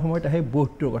পৰি এটা সময়ত আহে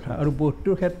বোধটোৰ কথা আৰু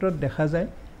বোধটোৰ ক্ষেত্ৰত দেখা যায়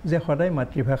যে সদায়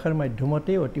মাতৃভাষাৰ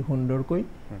মাধ্যমতেই অতি সুন্দৰকৈ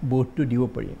বোধটো দিব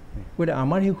পাৰি গতিকে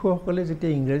আমাৰ শিশুসকলে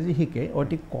যেতিয়া ইংৰাজী শিকে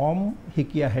অতি কম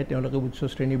শিকি আহে তেওঁলোকে উচ্চ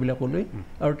শ্ৰেণীবিলাকলৈ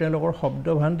আৰু তেওঁলোকৰ শব্দ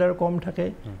ভাণ্ডাৰ কম থাকে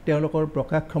তেওঁলোকৰ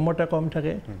প্ৰকাশ ক্ষমতা কম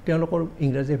থাকে তেওঁলোকৰ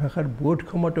ইংৰাজী ভাষাৰ বোধ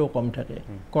ক্ষমতাও কম থাকে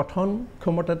কথন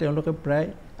ক্ষমতা তেওঁলোকে প্ৰায়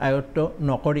আয়ত্ত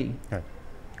নকৰি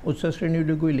উচ্চ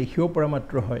শ্ৰেণীলৈ গৈ লিখিব পৰা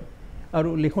মাত্ৰ হয় আৰু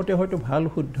লিখোঁতে হয়তো ভাল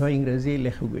শুদ্ধ ইংৰাজী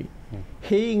লেখোগৈ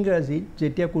সেই ইংৰাজীত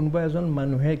যেতিয়া কোনোবা এজন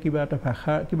মানুহে কিবা এটা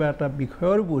ভাষা কিবা এটা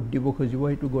বিষয়ৰ বোধ দিব খুজিব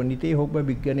সেইটো গণিতেই হওক বা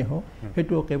বিজ্ঞানেই হওক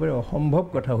সেইটো একেবাৰে অসম্ভৱ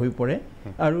কথা হৈ পৰে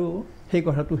আৰু সেই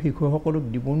কথাটো শিশুসকলক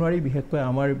দিব নোৱাৰি বিশেষকৈ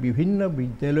আমাৰ বিভিন্ন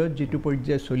বিদ্যালয়ত যিটো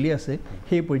পৰ্যায় চলি আছে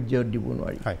সেই পৰ্যায়ত দিব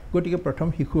নোৱাৰি গতিকে প্ৰথম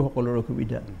শিশুসকলৰ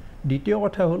অসুবিধা দ্বিতীয়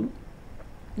কথা হ'ল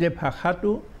যে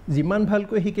ভাষাটো যিমান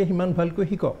ভালকৈ শিকে সিমান ভালকৈ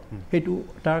শিকক সেইটো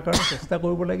তাৰ কাৰণে চেষ্টা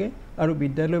কৰিব লাগে আৰু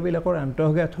বিদ্যালয়বিলাকৰ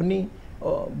আন্তঃগাঁথনি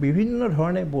বিভিন্ন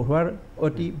ধৰণে বঢ়োৱাৰ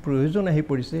অতি প্ৰয়োজন আহি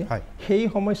পৰিছে সেই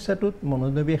সমস্যাটোত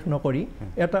মনোনিৱেশ নকৰি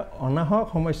এটা অনাহক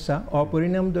সমস্যা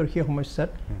অপৰিণামদৰ্শী সমস্যাত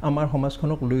আমাৰ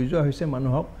সমাজখনক লৈ যোৱা হৈছে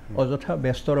মানুহক অযথা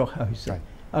ব্যস্ত ৰখা হৈছে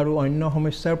আৰু অন্য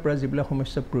সমস্যাৰ পৰা যিবিলাক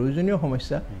সমস্যা প্ৰয়োজনীয়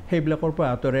সমস্যা সেইবিলাকৰ পৰা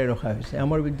আঁতৰাই ৰখা হৈছে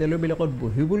আমাৰ বিদ্যালয়বিলাকত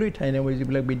বহিবলৈ ঠাই নাই মই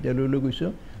যিবিলাক বিদ্যালয়লৈ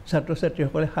গৈছোঁ ছাত্ৰ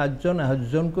ছাত্ৰীসকলে 7জন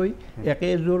 8জনকৈ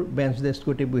একেযোৰ বেঞ্চ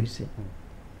ডেস্কতে বহিছে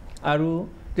আৰু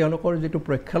তেওঁলোকৰ যিটো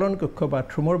প্ৰক্ষালন কক্ষ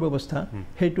বাথৰুমৰ ব্যৱস্থা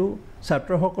সেইটো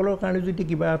ছাত্ৰসকলৰ কাৰণে যদি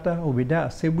কিবা এটা সুবিধা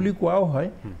আছে বুলি কোৱাও হয়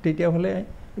তেতিয়াহ'লে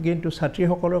কিন্তু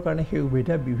ছাত্ৰীসকলৰ কাৰণে সেই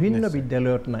সুবিধা বিভিন্ন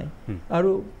বিদ্যালয়ত নাই আৰু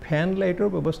ফেন লাইটৰ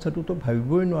ব্যৱস্থাটোতো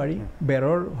ভাবিবই নোৱাৰি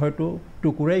বেৰৰ হয়তো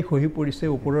টুকুৰাই খহি পৰিছে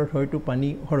ওপৰত হয়তো পানী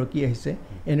সৰকি আহিছে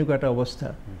এনেকুৱা এটা অৱস্থা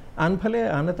আনফালে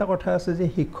আন এটা কথা আছে যে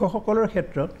শিক্ষকসকলৰ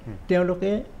ক্ষেত্ৰত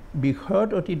তেওঁলোকে বিষয়ত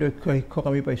অতি দক্ষ শিক্ষক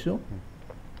আমি পাইছোঁ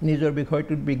নিজৰ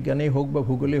বিষয়টোত বিজ্ঞানেই হওক বা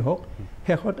ভূগোলেই হওক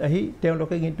শেষত আহি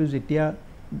তেওঁলোকে কিন্তু যেতিয়া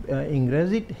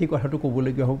ইংৰাজীত সেই কথাটো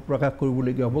ক'বলগীয়া হ'ব প্ৰকাশ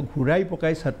কৰিবলগীয়া হ'ব ঘূৰাই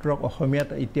পকাই ছাত্ৰক অসমীয়াত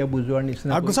এতিয়া বুজোৱাৰ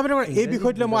নিচিনা এই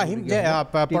বিষয়টোলৈ মই আহিম যে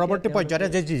পৰৱৰ্তী পৰ্যায়তে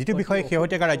যে যিটো বিষয়ে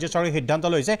শেহতীয়াকৈ ৰাজ্য চৰকাৰে সিদ্ধান্ত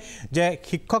লৈছে যে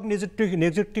শিক্ষক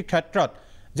নিযুক্তিৰ ক্ষেত্ৰত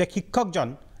যে শিক্ষকজন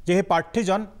যে সেই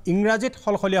প্ৰাৰ্থীজন ইংৰাজীত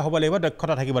সলসলীয়া হ'ব লাগিব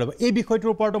দক্ষতা থাকিব লাগিব এই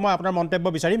বিষয়টোৰ ওপৰতো মই আপোনাৰ মন্তব্য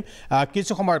বিচাৰিম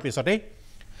কিছু সময়ৰ পিছতেই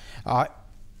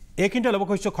এইখিনিতে ল'ব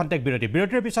খুজিছোঁ খন্তেক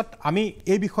বিৰতিৰ পিছত আমি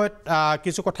এই বিষয়ত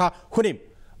কিছু কথা শুনিম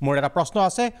মোৰ এটা প্ৰশ্ন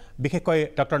আছে বিশেষকৈ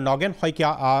ডক্টৰ নগেন শইকীয়া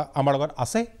আমাৰ লগত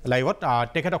আছে লাইভত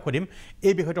তেখেতক শুনিম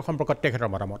এই বিষয়টোৰ সম্পৰ্কত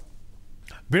তেখেতৰ মতামত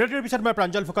বিৰতিৰ পিছত মই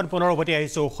প্ৰাঞ্জল ফুকন পুনৰ উভতি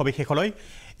আহিছোঁ সবিশেষলৈ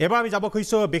এবাৰ আমি যাব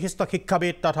খুজিছোঁ বিশিষ্ট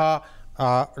শিক্ষাবিদ তথা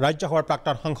ৰাজ্যসভাৰ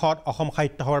প্ৰাক্তন সাংসদ অসম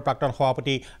সাহিত্য সভাৰ প্ৰাক্তন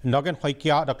সভাপতি নগেন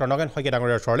শইকীয়া ডক্টৰ নগেন শইকীয়া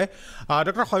ডাঙৰীয়াৰ ওচৰলৈ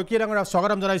ডক্টৰ শইকীয়া ডাঙৰীয়া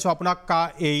স্বাগতম জনাইছোঁ আপোনাক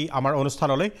এই আমাৰ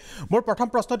অনুষ্ঠানলৈ মোৰ প্ৰথম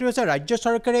প্ৰশ্নটো হৈছে ৰাজ্য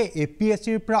চৰকাৰে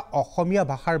APSCৰ পৰা অসমীয়া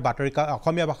ভাষাৰ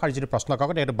অসমীয়া ভাষাৰ যিটো প্ৰশ্ন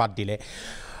কাকত এইটো বাদ দিলে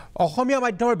অসমীয়া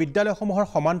মাধ্যমৰ বিদ্যালয়সমূহৰ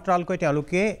সমান্তৰালকৈ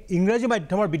তেওঁলোকে ইংৰাজী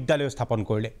মাধ্যমৰ বিদ্যালয় স্থাপন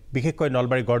কৰিলে বিশেষকৈ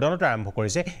নলবাৰী গৰ্ডনতে আৰম্ভ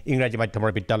কৰিছে ইংৰাজী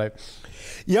মাধ্যমৰ বিদ্যালয়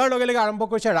ইয়াৰ লগে লগে আৰম্ভ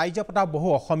কৰিছে ৰাইজে পতা বহু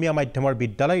অসমীয়া মাধ্যমৰ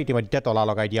বিদ্যালয় ইতিমধ্যে তলা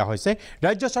লগাই দিয়া হৈছে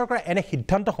ৰাজ্য চৰকাৰে এনে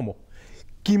সিদ্ধান্তসমূহ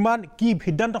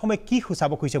কি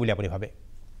সূচাব খুজিছে বুলি আপুনি ভাবে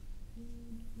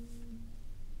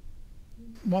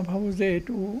মই ভাবোঁ যে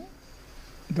এইটো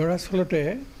দৰাচলতে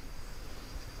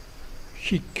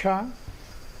শিক্ষা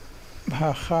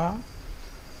ভাষা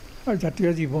আৰু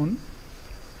জাতীয় জীৱন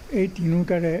এই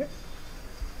তিনিটাৰে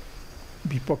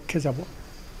বিপক্ষে যাব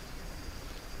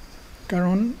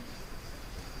কাৰণ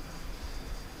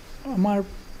আমাৰ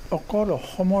অকল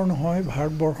অসমৰ নহয়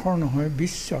ভাৰতবৰ্ষৰ নহয়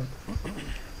বিশ্বৰ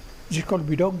যিসকল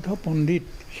বিদগ্ধ পণ্ডিত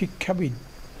শিক্ষাবিদ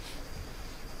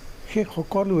সেই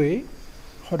সকলোৱে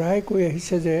সদায় কৈ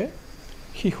আহিছে যে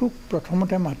শিশুক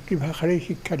প্ৰথমতে মাতৃভাষাৰেই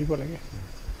শিক্ষা দিব লাগে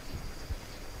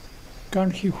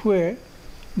কাৰণ শিশুৱে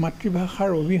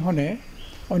মাতৃভাষাৰ অবিহনে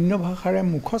অন্য ভাষাৰে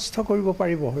মুখস্থ কৰিব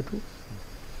পাৰিব হয়তো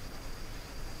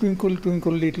টুইংকল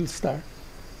টুইংকল লিটল ষ্টাৰ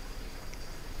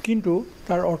কিন্তু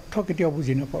তাৰ অৰ্থ কেতিয়াও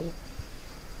বুজি নাপাব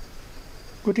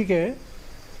গতিকে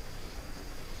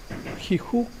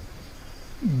শিশুক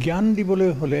জ্ঞান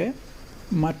দিবলৈ হ'লে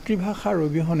মাতৃভাষাৰ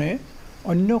অবিহনে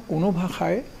অন্য কোনো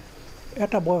ভাষাই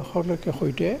এটা বয়সলৈকে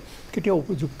সৈতে কেতিয়াও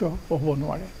উপযুক্ত হ'ব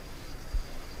নোৱাৰে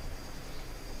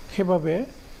সেইবাবে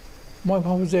মই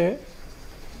ভাবোঁ যে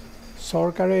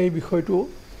চৰকাৰে এই বিষয়টো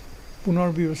পুনৰ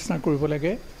বিবেচনা কৰিব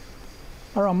লাগে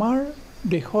আৰু আমাৰ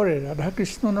দেশৰে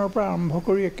ৰাধাকৃষ্ণনৰ পৰা আৰম্ভ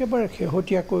কৰি একেবাৰে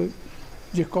শেহতীয়াকৈ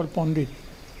যিসকল পণ্ডিত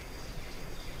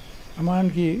আমাৰ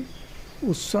আনকি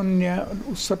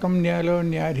উচ্চতম ন্যায়ালয়ৰ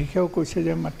ন্যায়াধীশেও কৈছে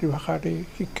যে মাতৃভাষাতেই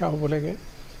শিক্ষা হ'ব লাগে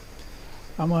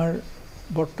আমাৰ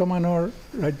বৰ্তমানৰ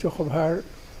ৰাজ্যসভাৰ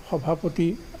সভাপতি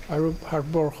আৰু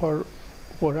ভাৰতবৰ্ষৰ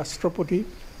উপৰাষ্ট্ৰপতি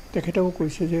তেখেতেও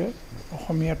কৈছে যে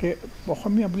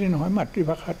অসমীয়া বুলি নহয়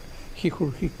মাতৃভাষাত শিশুৰ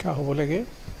শিক্ষা হ'ব লাগে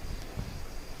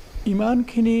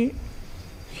ইমানখিনি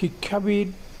শিক্ষাবিদ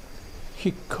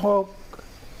শিক্ষক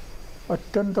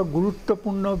অত্যন্ত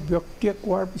গুৰুত্বপূৰ্ণ ব্যক্তিয়ে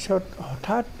কোৱাৰ পিছত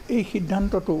হঠাৎ এই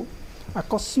সিদ্ধান্তটো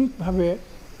আকস্মিকভাৱে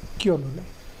কিয় ল'লে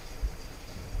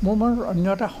মোৰ মনত অন্য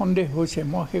এটা সন্দেহ হৈছে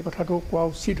মই সেই কথাটো কোৱা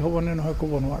উচিত হ'বনে নহয়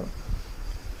ক'ব নোৱাৰোঁ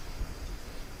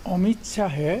অমিত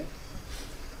শ্বাহে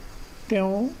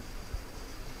তেওঁ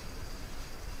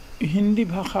হিন্দী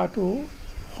ভাষাটো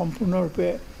সম্পূৰ্ণৰূপে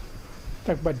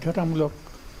তাক বাধ্যতামূলক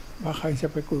ভাষা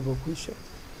হিচাপে কৰিব খুজিছে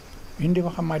হিন্দী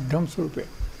ভাষা মাধ্যম স্বৰূপে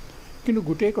কিন্তু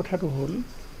গোটেই কথাটো হ'ল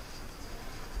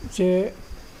যে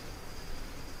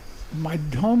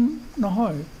মাধ্যম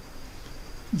নহয়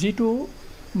যিটো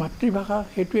মাতৃভাষা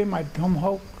সেইটোৱে মাধ্যম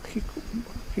হওক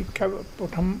শিক্ষা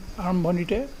প্ৰথম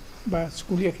আৰম্ভণিতে বা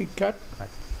স্কুলীয়া শিক্ষাত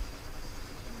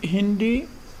হিন্দী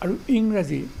আৰু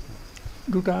ইংৰাজী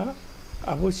দুটা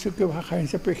আৱশ্যকীয় ভাষা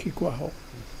হিচাপে শিকোৱা হওক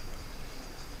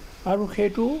আৰু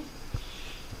সেইটো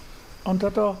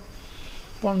অন্ততঃ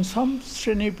পঞ্চম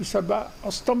শ্ৰেণীৰ পিছত বা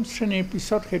অষ্টম শ্ৰেণীৰ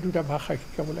পিছত সেই দুটা ভাষা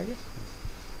শিকাব লাগে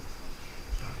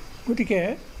গতিকে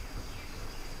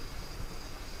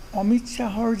অমিত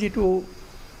শ্বাহৰ যিটো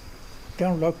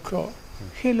তেওঁৰ লক্ষ্য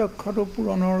সেই লক্ষ্যটো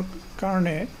পূৰণৰ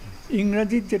কাৰণে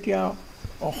ইংৰাজীত যেতিয়া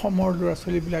অসমৰ ল'ৰা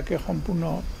ছোৱালীবিলাকে সম্পূৰ্ণ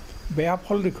বেয়া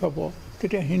ফল দেখুৱাব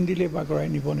তেতিয়া হিন্দীলৈ বাগৰাই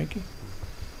নিব নেকি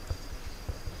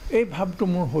এই ভাৱটো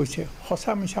মোৰ হৈছে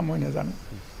সঁচা মিছা মই নাজানো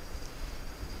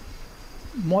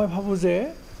মই ভাবোঁ যে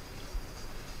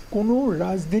কোনো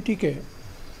ৰাজনীতিকে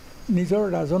নিজৰ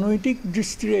ৰাজনৈতিক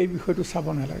দৃষ্টিৰে এই বিষয়টো চাব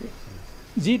নালাগে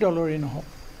যি দলৰেই নহওক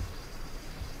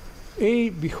এই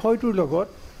বিষয়টোৰ লগত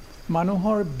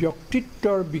মানুহৰ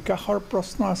ব্যক্তিত্বৰ বিকাশৰ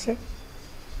প্ৰশ্ন আছে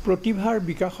প্ৰতিভাৰ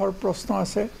বিকাশৰ প্ৰশ্ন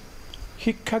আছে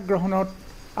শিক্ষা গ্ৰহণত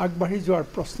আগবাঢ়ি যোৱাৰ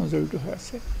প্ৰশ্ন জড়িত হৈ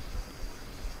আছে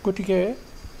গতিকে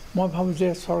মই ভাবোঁ যে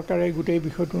চৰকাৰে গোটেই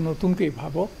বিষয়টো নতুনকৈ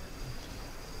ভাবক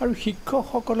আৰু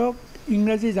শিক্ষকসকলক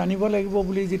ইংৰাজী জানিব লাগিব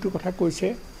বুলি যিটো কথা কৈছে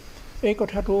এই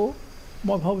কথাটো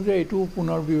মই ভাবোঁ যে এইটো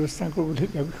পুনৰ বিবেচনা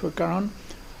কৰিবলগীয়া বিষয় কাৰণ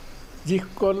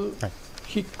যিসকল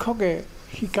শিক্ষকে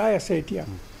শিকাই আছে এতিয়া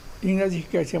ইংৰাজী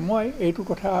শিকাইছে মই এইটো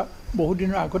কথা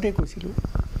বহুদিনৰ আগতেই কৈছিলোঁ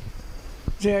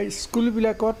যে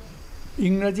স্কুলবিলাকত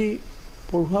ইংৰাজী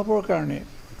পঢ়ুৱাবৰ কাৰণে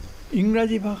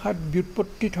ইংৰাজী ভাষাত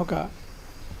ব্যুৎপত্তি থকা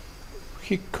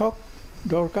শিক্ষক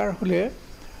দৰকাৰ হ'লে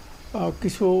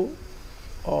কিছু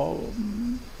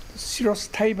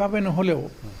চিৰস্থায়ীভাৱে নহ'লেও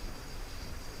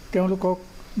তেওঁলোকক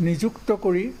নিযুক্ত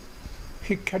কৰি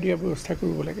শিক্ষা দিয়াৰ ব্যৱস্থা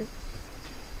কৰিব লাগে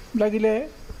লাগিলে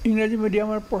ইংৰাজী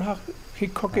মিডিয়ামৰ পঢ়া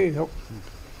শিক্ষকেই হওক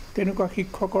তেনেকুৱা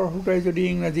শিক্ষকৰ হতুৱাই যদি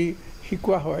ইংৰাজী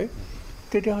শিকোৱা হয়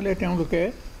তেতিয়াহ'লে তেওঁলোকে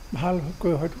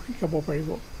ভালকৈ হয়তো শিকাব পাৰিব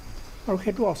আৰু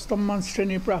সেইটো অষ্টমমান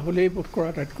শ্ৰেণীৰ পৰা হ'লেই বোধ কৰা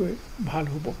আটাইতকৈ ভাল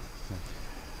হ'ব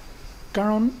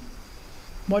কাৰণ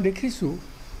মই দেখিছোঁ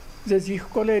যে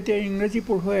যিসকলে এতিয়া ইংৰাজী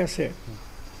পঢ়ুৱাই আছে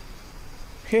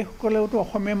সেইসকলেওতো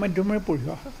অসমীয়া মাধ্যমেৰে পঢ়ি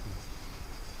অহা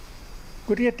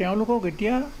গতিকে তেওঁলোকক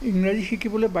এতিয়া ইংৰাজী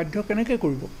শিকিবলৈ বাধ্য কেনেকৈ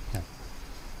কৰিব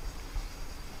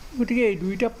গতিকে এই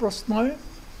দুইটা প্ৰশ্নই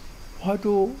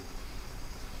হয়তো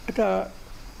এটা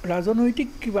ৰাজনৈতিক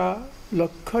কিবা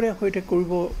লক্ষ্যৰে সৈতে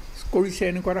কৰিছে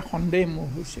এনেকুৱা এটা সন্দেহ মোৰ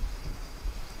হৈছে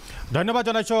ধন্যবাদ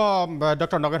জনাইছোঁ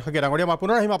ডক্টৰ নগেন শইকীয়া ডাঙৰীয়া মই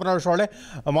পুনৰ আহিম আপোনাৰ ওচৰলৈ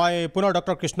মই পুনৰ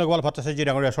ডক্টৰ কৃষ্ণগোপাল ভট্টাচাৰ্যী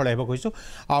ডাঙৰীয়াৰ ওচৰলৈ আহিব খুজিছোঁ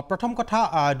প্ৰথম কথা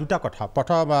দুটা কথা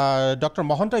প্ৰথম ডক্টৰ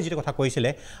মহন্তই যিটো কথা কৈছিলে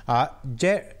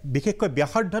যে বিশেষকৈ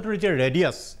ব্যাসাৰ্ধটোৰ যে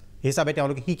ৰেডিয়াছ হিচাপে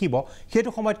তেওঁলোকে শিকিব সেইটো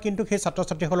সময়ত কিন্তু সেই ছাত্ৰ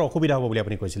ছাত্ৰীসকলৰ অসুবিধা হ'ব বুলি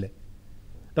আপুনি কৈছিলে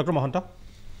ডক্টৰ মহন্ত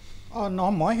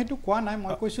মই সেইটো কোৱা নাই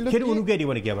মই কৈছিলোঁ সেইটো অনুজ্ঞা দিব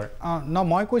নেকি এবাৰ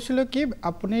মই কৈছিলোঁ কি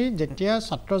আপুনি যেতিয়া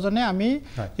ছাত্ৰজনে আমি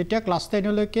যেতিয়া ক্লাছ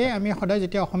 10লৈকে আমি সদায়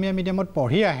যেতিয়া অসমীয়া মিডিয়ামত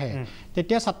পঢ়ি আহে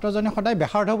তেতিয়া ছাত্ৰজনে সদায়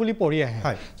ব্যাসাৰ্ধ বুলি পঢ়ি আহে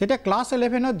যেতিয়া ক্লাছ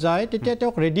 11ত যায় তেতিয়া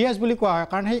তেওঁক ৰেডিয়াছ বুলি কোৱা হয়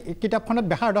কাৰণ সেই কিতাপখনত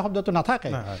ব্যাসাৰ্ধ শব্দটো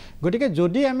নাথাকে গতিকে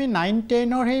যদি আমি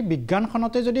 9-10ৰ সেই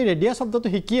বিজ্ঞানখনতে যদি ৰেডিয়াছ শব্দটো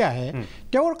শিকি আহে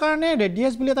তেওঁৰ কাৰণে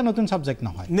ৰেডিয়াছ বুলি এটা নতুন ছাবজেক্ট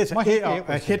নহয়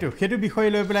সেইটো বিষয়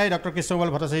লৈ পেলাই ডক্টৰ কৃষ্ণগোপাল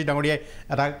ভট্টাচাৰ্যী ডাঙৰীয়াই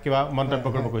এটা কিবা মন্তব্য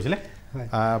কৰিব কৈছিলে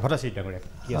ভট্টাচাৰ্যী ডাঙৰীয়া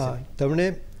কি আছে তাৰমানে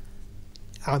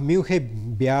আমিও সেই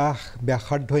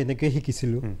ব্যাসাৰ্ধ এনেকৈ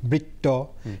শিকিছিলোঁ বৃত্ত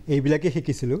এইবিলাকে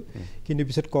শিকিছিলোঁ কিন্তু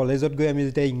পিছত কলেজত গৈ আমি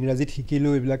যেতিয়া ইংৰাজীত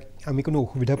শিকিলোঁ এইবিলাক আমি কোনো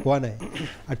অসুবিধা পোৱা নাই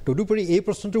আৰু তদুপৰি এই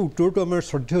প্ৰশ্নটোৰ উত্তৰটো আমাৰ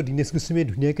শ্ৰদ্ধেয় দীনেশ গোস্বামীয়ে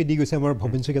ধুনীয়াকৈ দি গৈছে আমাৰ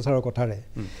ভৱেন শইকীয়া ছাৰৰ কথাৰে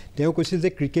তেওঁ কৈছিল যে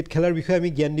ক্ৰিকেট খেলাৰ বিষয়ে আমি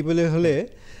জ্ঞান দিবলৈ হ'লে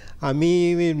আমি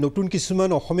নতুন কিছুমান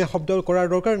অসমীয়া শব্দ কৰাৰ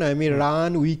দৰকাৰ নাই আমি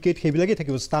ৰান উইকেট সেইবিলাকেই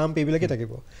থাকিব ষ্টাম্প এইবিলাকেই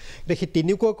থাকিব এতিয়া সেই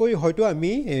তেনেকুৱাকৈ হয়তো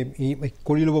আমি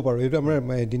কৰি ল'ব পাৰোঁ এইটো আমাৰ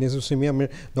দীনেশ গোস্বামীয়ে আমাৰ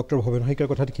ডক্টৰ ভৱেন শইকীয়াৰ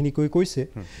কথাখিনি কৈছে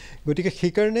গতিকে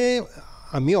সেইকাৰণে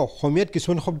আমি অসমীয়াত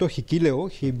কিছুমান শব্দ শিকিলেও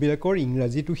সেইবিলাকৰ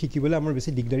ইংৰাজীটো শিকিবলৈ আমাৰ বেছি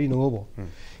দিগদাৰী নহ'ব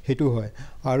সেইটো হয়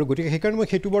আৰু গতিকে সেইকাৰণে মই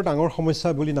সেইটো বৰ ডাঙৰ সমস্যা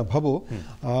বুলি নাভাবোঁ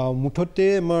মুঠতে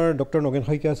আমাৰ ডক্টৰ নগেন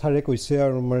শইকীয়া ছাৰে কৈছে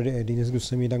আৰু আমাৰ দীনেশ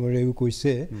গোস্বামী ডাঙৰীয়াইও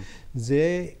কৈছে যে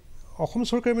অসম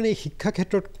চৰকাৰে মানে এই শিক্ষা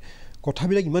ক্ষেত্ৰত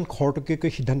কথাবিলাক ইমান খৰতকীয়াকৈ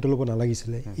সিদ্ধান্ত ল'ব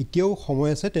নালাগিছিলে এতিয়াও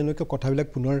সময় আছে তেওঁলোকে কথাবিলাক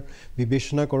পুনৰ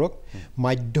বিবেচনা কৰক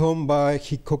মাধ্যম বা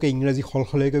শিক্ষকে ইংৰাজী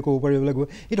সলসলীয়াকৈ ক'ব পাৰিব লাগিব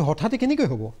এইটো হঠাতে কেনেকৈ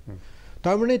হ'ব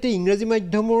তাৰমানে এতিয়া ইংৰাজী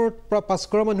মাধ্যমৰ পৰা পাছ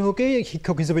কৰা মানুহকেই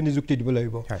শিক্ষক হিচাপে নিযুক্তি দিব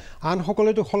লাগিব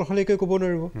আনসকলেতো সলসলীয়াকৈ ক'ব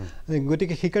নোৱাৰিব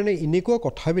গতিকে সেইকাৰণে এনেকুৱা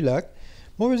কথাবিলাক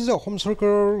মই ভাবিছোঁ যে অসম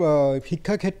চৰকাৰৰ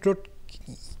শিক্ষা ক্ষেত্ৰত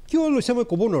কিয় লৈছে মই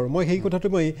ক'ব নোৱাৰোঁ মই সেই কথাটো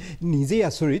মই নিজেই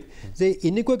আচৰিত যে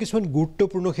এনেকুৱা কিছুমান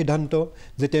গুৰুত্বপূৰ্ণ সিদ্ধান্ত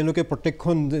যে তেওঁলোকে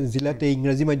প্ৰত্যেকখন জিলাতে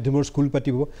ইংৰাজী মাধ্যমৰ স্কুল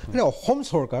পাতিব মানে অসম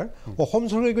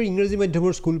চৰকাৰে ইংৰাজী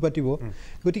মাধ্যমৰ স্কুল পাতিব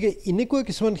গতিকে এনেকুৱা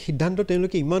কিছুমান সিদ্ধান্ত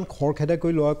তেওঁলোকে ইমান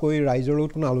খৰখেদাকৈ লোৱাকৈ ৰাইজৰ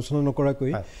লগত কোনো আলোচনা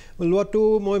নকৰাকৈ লোৱাটো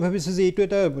মই ভাবিছোঁ যে এইটো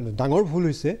এটা ডাঙৰ ভুল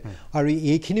হৈছে আৰু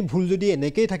এইখিনি ভুল যদি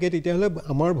এনেকেই থাকে তেতিয়াহ'লে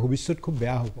আমাৰ ভৱিষ্যত খুব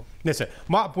বেয়া হ'ব নিশ্চয়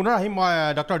মই পুনৰ আহিম মই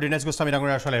ডক্টৰ দীনেশ গোস্বামী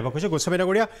ডাঙৰীয়াৰ ওচৰলৈ আহিব খুজিছোঁ গোস্বামী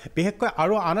ডাঙৰীয়া বিশেষকৈ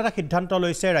আৰু আন এটা সিদ্ধান্ত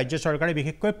লৈছে ৰাজ্য চৰকাৰে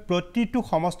বিশেষকৈ প্ৰতিটো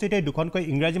সমষ্টিতে দুখনকৈ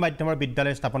ইংৰাজী মাধ্যমৰ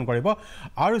বিদ্যালয় স্থাপন কৰিব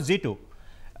আৰু যিটো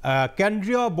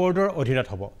কেন্দ্ৰীয় বোৰ্ডৰ অধীনত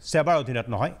হ'ব সেৱাৰ অধীনত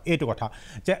নহয় এইটো কথা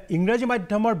যে ইংৰাজী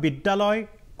মাধ্যমৰ বিদ্যালয়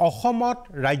অসমত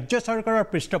ৰাজ্য চৰকাৰৰ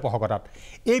পৃষ্ঠপোষকতাত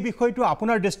এই বিষয়টো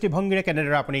আপোনাৰ দৃষ্টিভংগীৰে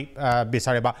কেনেদৰে আপুনি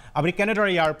বিচাৰে বা আপুনি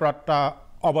কেনেদৰে ইয়াৰ ওপৰত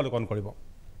অৱলোকন কৰিব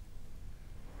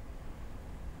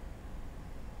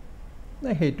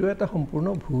নাই সেইটো এটা সম্পূৰ্ণ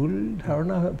ভুল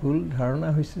ধাৰণা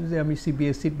হৈছে যে আমি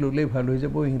CBSEত ল'লেই ভাল হৈ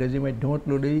যাব ইংৰাজী মাধ্যমত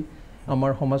ল'লেই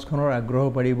আমাৰ সমাজখনৰ আগ্ৰহ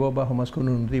বাঢ়িব বা সমাজখন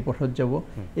উন্নতিৰ পথত যাব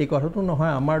এই কথাটো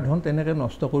নহয় আমাৰ ধন তেনেকৈ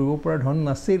নষ্ট কৰিব পৰা ধন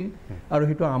নাছিল আৰু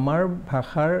সেইটো আমাৰ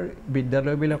ভাষাৰ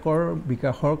বিদ্যালয়বিলাকৰ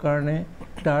বিকাশৰ কাৰণে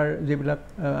তাৰ যিবিলাক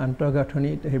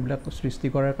আন্তঃগাঁথনি সেইবিলাক সৃষ্টি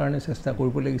কৰাৰ কাৰণে চেষ্টা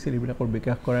কৰিব লাগিছিল এইবিলাকৰ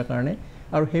বিকাশ কৰাৰ কাৰণে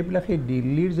আৰু সেইবিলাক সেই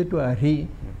দিল্লীৰ যিটো আৰ্হি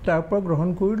তাৰ পৰা গ্ৰহণ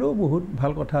কৰিলেও বহুত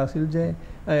ভাল কথা আছিল যে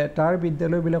তাৰ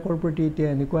বিদ্যালয়বিলাকৰ প্ৰতি এতিয়া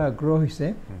এনেকুৱা আগ্ৰহ হৈছে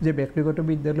যে ব্যক্তিগত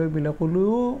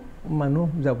বিদ্যালয়বিলাকলৈও মানুহ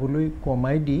যাবলৈ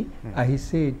কমাই দি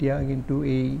আহিছে এতিয়া কিন্তু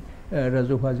এই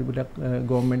ৰাজহুৱা যিবিলাক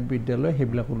গভৰ্ণমেণ্ট বিদ্যালয়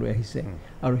সেইবিলাকলৈ আহিছে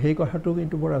আৰু সেই কথাটো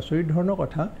কিন্তু বৰ আচৰিত ধৰণৰ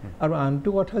কথা আৰু আনটো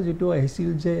কথা যিটো আহিছিল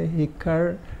যে শিক্ষাৰ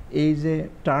এই যে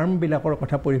টাৰ্মবিলাকৰ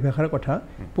কথা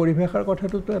পৰিভাষাৰ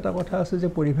কথাটোতো এটা কথা আছে যে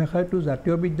পৰিভাষাটো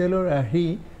জাতীয় বিদ্যালয়ৰ আৰ্হি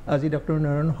আজি ডক্টৰ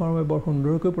নাৰায়ণ শৰ্মাই বৰ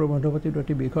সুন্দৰকৈ প্ৰবন্ধ পাতিত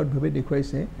অতি বিশদভাৱে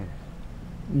দেখুৱাইছে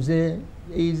যে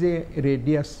এই যে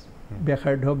ৰেডিয়াছ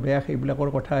ব্যাসাৰ্ধ ব্যাস এইবিলাকৰ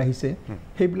কথা আহিছে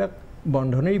সেইবিলাক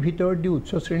বন্ধনীৰ ভিতৰত দি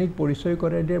উচ্চ শ্ৰেণীত পৰিচয়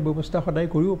কৰাই দিয়াৰ ব্যৱস্থা সদায়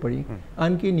কৰিব পাৰি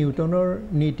আনকি নিউটনৰ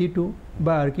নীতিটো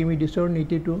বা আৰ্কিমিডিছৰ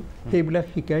নীতিটো সেইবিলাক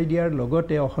শিকাই দিয়াৰ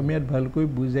লগতে অসমীয়াত ভালকৈ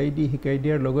বুজাই দি শিকাই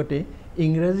দিয়াৰ লগতে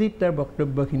ইংৰাজীত তাৰ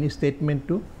বক্তব্যখিনি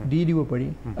ষ্টেটমেণ্টটো দি দিব পাৰি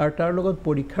আৰু তাৰ লগত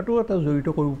পৰীক্ষাটো এটা জড়িত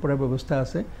কৰিব পৰা ব্যৱস্থা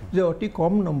আছে যে অতি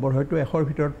কম নম্বৰ হয়তো 100ৰ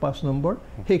ভিতৰত 5 নম্বৰ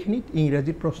সেইখিনিত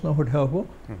ইংৰাজীত প্ৰশ্ন সোধা হ'ব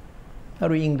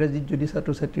আৰু ইংৰাজীত যদি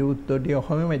ছাত্ৰ ছাত্ৰীয়ে উত্তৰ দিয়ে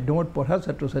অসমীয়া মাধ্যমত পঢ়া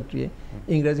ছাত্ৰ ছাত্ৰীয়ে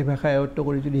ইংৰাজী ভাষা আয়ত্ত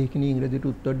কৰি যদি সেইখিনি ইংৰাজীত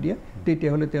উত্তৰ দিয়ে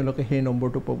তেতিয়াহ'লে তেওঁলোকে সেই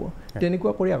নম্বৰটো পাব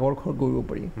তেনেকুৱা কৰি আগৰখন কৰিব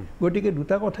পাৰি গতিকে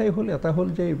দুটা কথাই হ'ল এটা হ'ল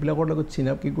যে এইবিলাকৰ লগত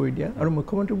চিনাকি কৰি দিয়া আৰু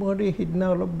মুখ্যমন্ত্ৰী মহোদয়ে সিদিনা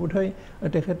অলপ বোধহয়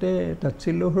তেখেতে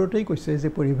তাৎসল্যহৰতেই কৈছে যে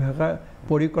পৰিভাষা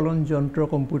পৰিকলন যন্ত্ৰ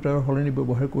কম্পিউটাৰৰ সলনি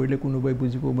ব্যৱহাৰ কৰিলে কোনোবাই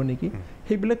বুজি পাব নেকি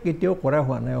সেইবিলাক কেতিয়াও কৰা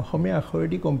হোৱা নাই অসমীয়া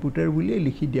আখৰেদি কম্পিউটাৰ বুলিয়েই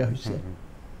লিখি দিয়া হৈছে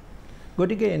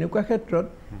গতিকে এনেকুৱা ক্ষেত্ৰত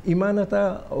ইমান এটা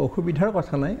অসুবিধাৰ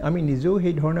কথা নাই আমি নিজেও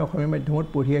সেই ধৰণে অসমীয়া মাধ্যমত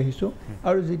পঢ়ি আহিছোঁ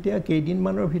আৰু যেতিয়া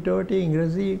কেইদিনমানৰ ভিতৰতে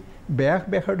ইংৰাজী ব্যাস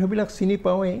ব্যাসাৰ্ধবিলাক চিনি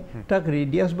পাওঁৱেই তাক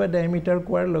ৰেডিয়াছ বা ডায়মিটাৰ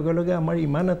কোৱাৰ লগে লগে আমাৰ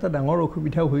ইমান এটা ডাঙৰ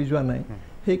অসুবিধা হৈ যোৱা নাই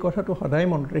সেই কথাটো সদায়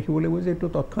মনত ৰাখিব লাগিব যে এইটো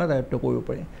তৎক্ষণাত আয়ত্ব কৰিব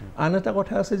পাৰে আন এটা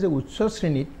কথা আছে যে উচ্চ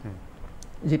শ্ৰেণীত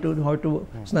যেটো হয়তো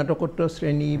স্নাতকোত্তৰ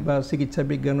শ্ৰেণী বা চিকিৎসা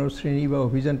বিজ্ঞানৰ শ্ৰেণী বা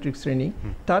অভিযান্ত্ৰিক শ্ৰেণী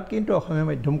তাত কিন্তু অসমীয়া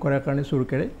মাধ্যম কৰাৰ কাৰণে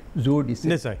চৰকাৰে জোৰ দিছে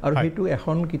আৰু সেইটো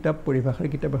এখন কিতাপ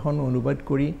পৰিভাষাৰ কিতাপ এখন অনুবাদ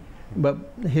কৰি বা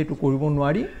সেইটো কৰিব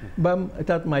নোৱাৰি বা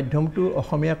তাত মাধ্যমটো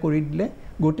অসমীয়া কৰি দিলে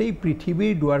গোটেই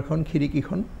পৃথিৱীৰ দুৱাৰখন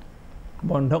খিৰিকীখন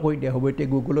বন্ধ কৰি দিয়া হ'ব এতিয়া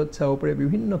গুগলত চাব পাৰে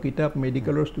বিভিন্ন কিতাপ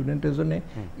মেডিকেলৰ ষ্টুডেণ্ট এজনে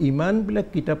ইমানবিলাক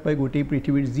কিতাপ পাই গোটেই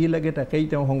পৃথিৱীৰ যি লাগে তাকেই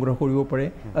তেওঁ সংগ্ৰহ কৰিব পাৰে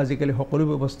আজিকালি সকলো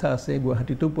ব্যৱস্থা আছে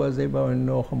গুৱাহাটীতো পোৱা যায় বা অন্য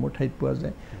অসমৰ ঠাইত পোৱা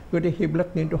যায় গতিকে সেইবিলাক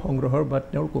কিন্তু সংগ্ৰহৰ বাট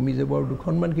তেওঁৰ কমি যাব আৰু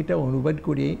দুখনমান কিতাপ অনুবাদ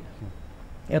কৰিয়েই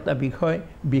এটা বিষয়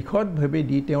বিশদভাৱে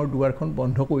দি তেওঁৰ দুৱাৰখন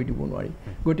বন্ধ কৰি দিব নোৱাৰি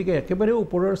গতিকে একেবাৰে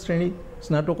ওপৰৰ শ্ৰেণীত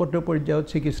স্নাতকোত্তৰ পৰ্যায়ত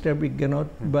চিকিৎসা বিজ্ঞানত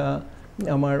বা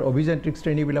আমাৰ অভিযান্ত্ৰিক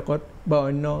শ্ৰেণীবিলাকত বা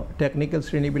অন্য টেকনিকেল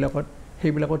শ্ৰেণীবিলাকত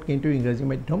সেইবিলাকত কিন্তু ইংৰাজী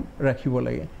মাধ্যম ৰাখিব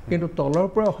লাগে কিন্তু তলৰ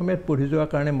পৰা অসমীয়াত পঢ়ি যোৱাৰ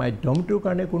কাৰণে মাধ্যমটোৰ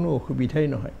কাৰণে কোনো অসুবিধাই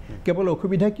নহয় কেৱল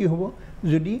অসুবিধা কি হ'ব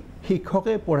যদি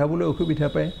শিক্ষকে পঢ়াবলৈ অসুবিধা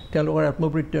পায় তেওঁলোকৰ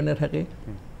আত্মপ্ৰত্যয় নাথাকে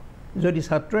যদি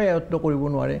ছাত্ৰই আয়ত্ব কৰিব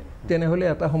নোৱাৰে তেনেহ'লে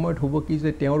এটা সময়ত হ'ব কি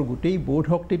যে তেওঁৰ গোটেই বোধ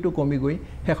শক্তিটো কমি গৈ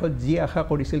শেষত যি আশা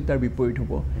কৰিছিল তাৰ বিপৰীত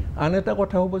হ'ব আন এটা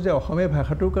কথা হ'ব যে অসমীয়া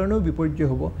ভাষাটোৰ কাৰণেও বিপৰ্যয়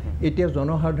হ'ব এতিয়া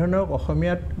জনসাধাৰণক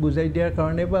অসমীয়াত বুজাই দিয়াৰ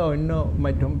কাৰণে বা অন্য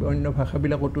মাধ্যম অন্য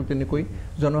ভাষাবিলাকতো তেনেকৈ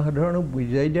জনসাধাৰণক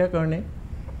বুজাই দিয়াৰ কাৰণে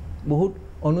বহুত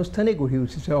অনুষ্ঠানেই গঢ়ি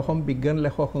উঠিছে অসম বিজ্ঞান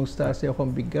লেখক সংস্থা আছে অসম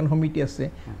বিজ্ঞান সমিতি আছে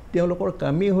তেওঁলোকৰ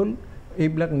কামেই হ'ল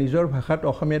এইবিলাক নিজৰ ভাষাত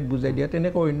অসমীয়াত বুজাই দিয়া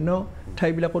তেনেকৈ অন্য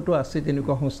ঠাইবিলাকতো আছে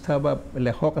তেনেকুৱা সংস্থা বা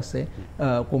লেখক আছে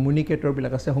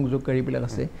কমিউনিকেটৰবিলাক আছে সংযোগকাৰীবিলাক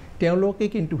আছে তেওঁলোকে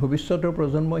কিন্তু ভৱিষ্যতৰ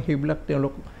প্ৰজন্মই সেইবিলাক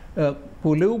তেওঁলোক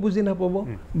ক'লেও বুজি নাপাব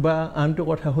বা আনটো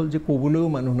কথা হ'ল যে ক'বলৈও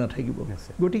মানুহ নাথাকিব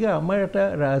গতিকে আমাৰ এটা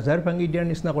ৰাজহাড় ভাঙি দিয়াৰ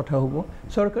নিচিনা কথা হ'ব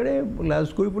চৰকাৰে লাজ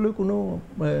কৰিবলৈ কোনো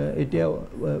এতিয়া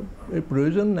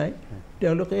প্ৰয়োজন নাই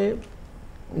তেওঁলোকে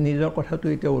নিজৰ কথাটো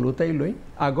এতিয়া ওলোটাই লৈ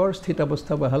আগৰ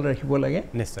স্থিতাৱস্থা বাহাল ৰাখিব লাগে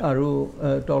আৰু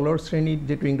তলৰ শ্ৰেণীত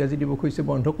যেটো ইংৰাজী দিব খুজিছে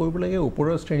বন্ধ কৰিব লাগে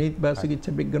ওপৰৰ শ্ৰেণীত বা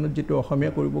চিকিৎসা বিজ্ঞানত যেটো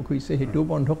অসমীয়া কৰিব খুজিছে সেইটোও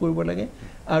বন্ধ কৰিব লাগে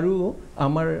আৰু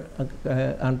আমাৰ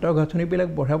আন্তঃগাঁথনিবিলাক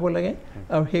বঢ়াব লাগে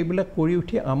আৰু সেইবিলাক কৰি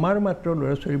উঠি আমাৰ মাত্ৰ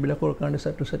ল'ৰা ছোৱালীবিলাকৰ কাৰণে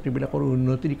ছাত্ৰ ছাত্ৰীবিলাকৰ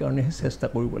উন্নতিৰ কাৰণেহে চেষ্টা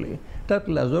কৰিব লাগে তাত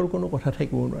লাজৰ কোনো কথা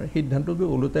থাকিব নোৱাৰে সিদ্ধান্তটো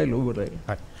ওলোটাই ল'ব লাগে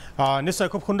নিশ্চয়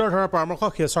খুব সুন্দৰ ধৰণৰ পৰামৰ্শ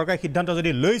চৰকাৰে সিদ্ধান্ত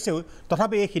যদি লৈছেও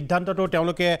তথাপি এই সিদ্ধান্তটো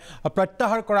তেওঁলোকে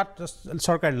প্ৰত্যাহাৰ কৰাত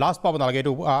চৰকাৰে লাজ পাব নালাগে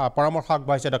এইটো পৰামৰ্শ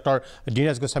আগবঢ়াইছে ডক্টৰ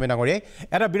দীনেশ গোস্বামী ডাঙৰীয়াই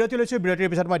এটা বিৰতি লৈছোঁ বিৰতিৰ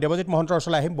পিছত মই দেৱজিৎ মহন্তৰ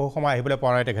ওচৰলৈ আহিম বহু সময় আহিবলৈ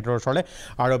পৰা নাই তেখেতৰ ওচৰলৈ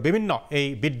আৰু বিভিন্ন এই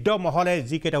বিদ্য মহলে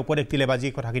যিকেইটা উপদেশ দিলে বা যি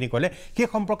কথাখিনি ক'লে সেই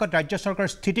সম্পৰ্কত ৰাজ্য চৰকাৰৰ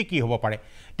স্থিতি কি হ'ব পাৰে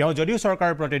তেওঁ যদিও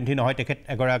চৰকাৰৰ প্ৰতিনিধি নহয় তেখেত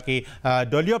এগৰাকী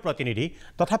দলীয় প্ৰতিনিধি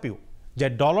তথাপিও যে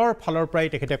দলৰ ফালৰ পৰাই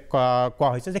তেখেতে কোৱা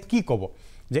হৈছে যে কি ক'ব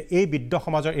যে এই বিদ্য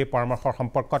সমাজৰ এই পৰামৰ্শৰ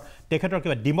সম্পৰ্কত তেখেতৰ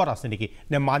কিবা ডিমত আছে নেকি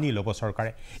নে মানি ল'ব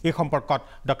চৰকাৰে এই সম্পৰ্কত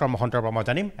ডক্টৰ মহন্তৰ পৰা মই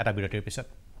জানিম এটা বিৰতিৰ পিছত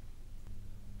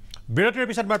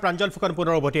মই প্ৰাঞ্জল ফুকন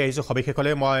পুনৰ উভতি আহিছোঁ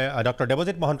সবিশেষলৈ মই ডক্টৰ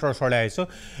দেৱজিৎ মহন্তৰ ওচৰলৈ আহিছোঁ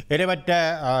ইতিমধ্যে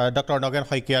ডক্টৰ নগেন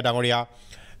শইকীয়া ডাঙৰীয়া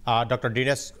ডক্টৰ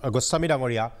দীনেশ গোস্বামী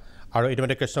ডাঙৰীয়া আৰু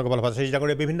ইতিমধ্যে কৃষ্ণ গোপাল ভাষাৰী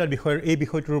ডাঙৰীয়া বিভিন্ন বিষয়ৰ এই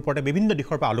বিষয়টোৰ ওপৰতে বিভিন্ন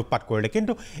দিশৰ পৰা আলোকপাত কৰিলে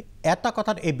কিন্তু এটা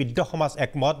কথাত এই বিদ্য সমাজ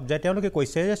একমত যে তেওঁলোকে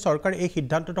কৈছে যে চৰকাৰে এই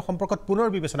সিদ্ধান্তটো সম্পৰ্কত পুনৰ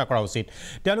বিবেচনা কৰা উচিত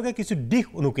তেওঁলোকে কিছু দিশ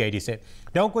উনুকিয়াই দিছে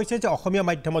তেওঁ কৈছে যে অসমীয়া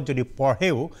মাধ্যমত যদি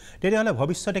পঢ়েও তেতিয়াহ'লে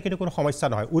ভৱিষ্যতে কিন্তু কোনো সমস্যা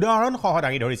নহয় উদাহৰণসহ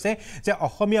দাঙি ধৰিছে যে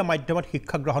অসমীয়া মাধ্যমত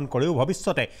শিক্ষা গ্ৰহণ কৰিও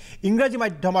ভৱিষ্যতে ইংৰাজী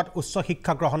মাধ্যমত উচ্চ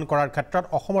শিক্ষা গ্ৰহণ কৰাৰ ক্ষেত্ৰত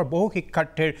অসমৰ বহু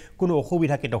শিক্ষাৰ্থীৰ কোনো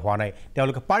অসুবিধা কিন্তু হোৱা নাই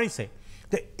তেওঁলোকে পাৰিছে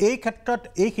এই ক্ষেত্ৰত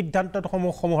এই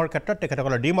সিদ্ধান্তসমূহৰ ক্ষেত্ৰত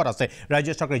তেখেতসকলৰ ডিমত আছে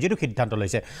ৰাজ্য চৰকাৰে যিটো সিদ্ধান্ত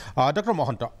লৈছে ডক্টৰ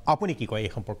মহন্ত আপুনি কি কয়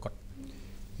এই সম্পৰ্কত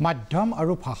মাধ্যম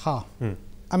আৰু ভাষা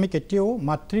আমি কেতিয়াও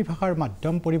মাতৃভাষাৰ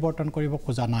মাধ্যম পৰিৱৰ্তন কৰিব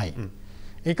খোজা নাই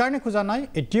এইকাৰণে খোজা নাই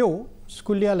এতিয়াও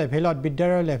স্কুলীয়া লেভেলত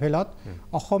বিদ্যালয়ৰ লেভেলত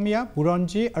অসমীয়া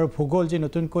বুৰঞ্জী আৰু ভূগোল যি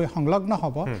নতুনকৈ সংলগ্ন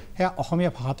হ'ব সেয়া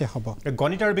অসমীয়া ভাষাতে হ'ব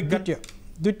গণিত আৰু বিজ্ঞান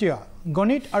দ্বিতীয়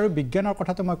গণিত আৰু বিজ্ঞানৰ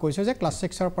কথাটো মই কৈছোঁ যে ক্লাছ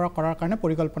 6ৰ পৰা কৰাৰ কাৰণে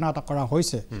পৰিকল্পনা এটা কৰা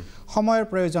হৈছে সময়ৰ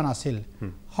প্ৰয়োজন আছিল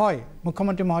হয়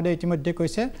মুখ্যমন্ত্ৰী মহোদয়ে ইতিমধ্যে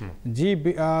কৈছে যি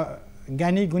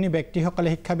জ্ঞানী গুণী ব্যক্তিসকলে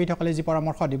শিক্ষাবিদসকলে যি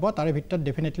পৰামৰ্শ দিব তাৰে ভিতৰত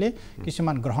ডেফিনেটলি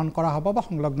কিছুমান গ্ৰহণ কৰা হ'ব বা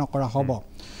সংলগ্ন কৰা হ'ব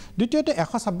দ্বিতীয়তে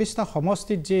 126টা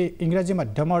সমষ্টিত যি ইংৰাজী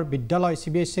মাধ্যমৰ বিদ্যালয়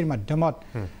CBSEৰ মাধ্যমত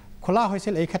খোলা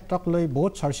হৈছিল এই ক্ষেত্ৰক লৈ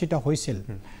বহুত চৰ্চিত হৈছিল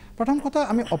প্ৰথম কথা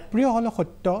আমি অপ্ৰিয় হলে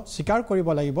সত্য স্বীকাৰ কৰিব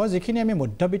লাগিব যিখিনি আমি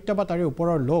মধ্যবিত্ত বা তাৰে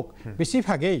ওপৰৰ লোক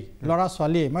বেছিভাগেই ল'ৰা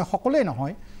ছোৱালী মই সকলোৱে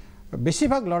নহয়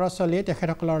বেছিভাগ ল'ৰা ছোৱালীয়ে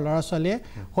তেখেতসকলৰ ল'ৰা ছোৱালীয়ে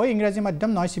হয় ইংৰাজী মাধ্যম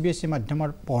নহয় CBSE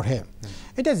মাধ্যমত পঢ়ে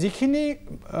এটা যিখিনি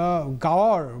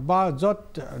গাঁৱৰ বা য'ত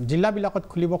জিলাবিলাকত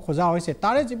খুলিব খোজা হৈছে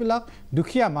তাৰে যিবিলাক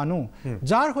দুখীয়া মানুহ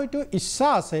যাৰ হয়তো ইচ্ছা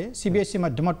আছে CBSE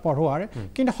মাধ্যমত পঢ়োৱাৰ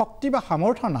কিন্তু শক্তি বা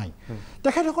সামৰ্থ্য নাই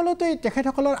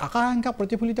তেখেতসকলৰ আকাংক্ষা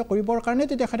প্ৰতিফলিত কৰিবৰ কাৰণে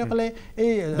তেখেতসকলে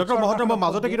এই ডক্টৰ মহন্ত মই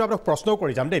মাজতে কিন্তু আপোনাক প্ৰশ্ন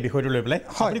কৰি যাম দেই বিষয়টো লৈ পেলাই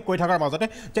আপুনি কৈ থকাৰ মাজতে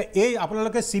যে এই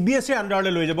আপোনালোকে CBSE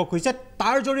আণ্ডাৰলৈ লৈ যাব খুজিছে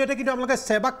তাৰ জৰিয়তে কিন্তু আপোনালোকে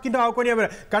সেৱাক কিন্তু আওকণি হ'ব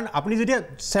কাৰণ আপুনি যেতিয়া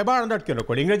সেৱাৰ আণ্ডাৰত কিয়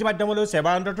নকৰে ইংৰাজী মাধ্যমলৈ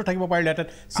সেৱাৰ আণ্ডাৰটো থাকিব পাৰিলেহেঁতেন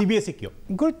CBSE কিয়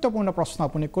গুৰুত্বপূৰ্ণ প্ৰশ্ন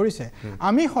আপুনি কৰিছে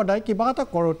আমি সদায় কিবা এটা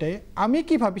কৰোঁতে আমি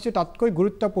কি ভাবিছোঁ তাতকৈ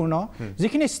গুৰুত্বপূৰ্ণ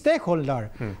যিখিনি ষ্টেক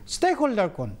হোল্ডাৰ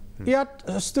কোন ইয়াত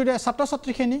ছাত্ৰ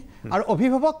ছাত্ৰীখিনি আৰু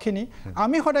অভিভাৱকখিনি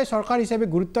আমি সদায় চৰকাৰ হিচাপে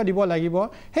গুৰুত্ব দিব লাগিব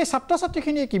সেই ছাত্ৰ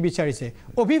ছাত্ৰীখিনিয়ে কি বিচাৰিছে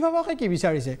অভিভাৱকে কি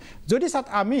বিচাৰিছে যদি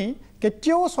আমি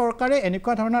কেতিয়াও চৰকাৰে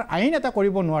এনেকুৱা ধৰণৰ আইন এটা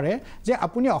কৰিব নোৱাৰে যে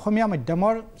আপুনি অসমীয়া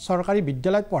মাধ্যমৰ চৰকাৰী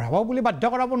বিদ্যালয়ত পঢ়াব বুলি বাধ্য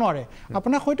কৰাব নোৱাৰে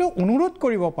আপোনাক হয়তো অনুৰোধ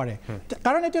কৰিব পাৰে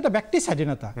কাৰণ এইটো এটা ব্যক্তি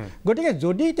স্বাধীনতা গতিকে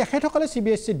যদি তেখেতসকলে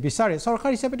CBSEত বিচাৰে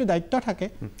চৰকাৰ হিচাপেতো দায়িত্ব থাকে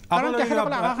কাৰণ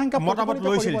তেখেতসকলে আকাংক্ষা মতামত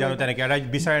লৈছিল জানো তেনেকৈ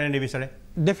বিচাৰে নে নিবিচাৰে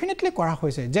ডেফিনেটলি কৰা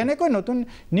হৈছে যেনেকৈ নতুন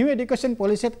নিউ এডুকেশ্যন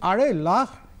পলিচিত 2.5 লাখ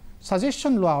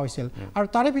সাজেশন লোৱা হৈছিল আৰু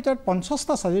তাৰে ভিতৰত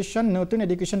 50টা সাজেশন নতুন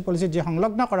এডুকেশ্যন পলিচি যে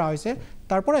সংলগ্ন কৰা হৈছে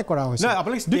তাৰ পৰাই কৰা হৈছে না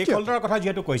আপুনি ষ্টেক হোল্ডাৰৰ কথা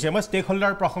যেটো কৈছে মই ষ্টেক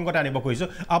হোল্ডাৰ প্ৰসংগতে আনিব কৈছো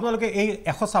আপোনালোকে এই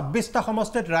 126টা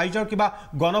সমষ্টিত ৰাইজৰ কিবা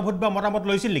গণভোট বা মতামত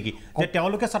লৈছিল নেকি যে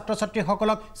তেওঁলোকে ছাত্ৰ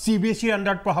ছাত্ৰীসকলক CBSE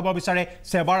আণ্ডাৰত পঢ়াব বিচাৰে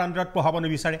সেৱাৰ আণ্ডাৰত পঢ়াব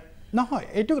নিবিচাৰে নহয়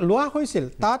এইটো লোৱা হৈছিল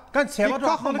তাত কাৰণ সেৱাটো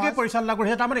আপোনালোকে পৰিচালনা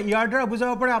কৰিছে তাৰ মানে ইয়াৰ দ্বাৰা বুজাব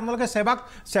পাৰে আপোনালোকে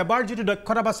সেৱাৰ যিটো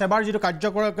দক্ষতা বা সেৱাৰ যিটো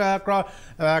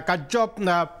কাৰ্য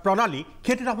প্ৰণালী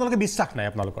সেইটো আপোনালোকে বিশ্বাস নাই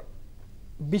আপোনালোকৰ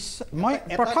মই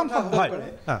প্ৰথম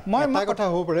কথা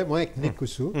হ'ব পাৰে মই একনিক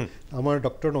কৈছোঁ আমাৰ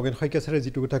ডক্টৰ নগেন শইকীয়া ছাৰে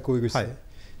যিটো কথা কৈ গৈছে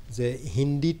যে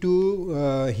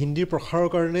হিন্দীৰ প্ৰসাৰৰ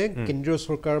কাৰণে কেন্দ্ৰীয়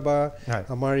চৰকাৰ বা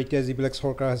আমাৰ এতিয়া যিবিলাক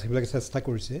চৰকাৰ আছে সেইবিলাকে চেষ্টা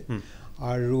কৰিছে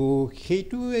আৰু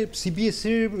সেইটো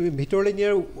CBSEৰ ভিতৰলৈ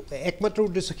নিয়াৰ একমাত্ৰ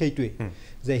উদ্দেশ্য সেইটোৱে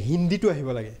যে হিন্দীটো আহিব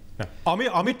লাগে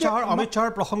অমিত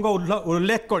শ্বাহৰ প্ৰসংগ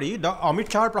উল্লেখ কৰি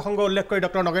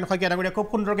ডক্টৰ নগেন শইকীয়া ডাঙৰীয়াই খুব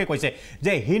সুন্দৰকৈ কৈছে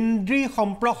যে হিন্দী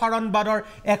সম্প্ৰসাৰণবাদৰ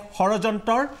এক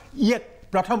ষড়যন্ত্ৰৰ এক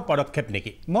প্ৰথম পদক্ষেপ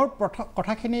নেকি মোৰ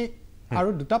কথাখিনি আৰু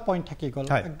দুটা পইণ্ট থাকি গ'ল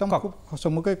একদম খুব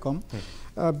চমুকৈ কম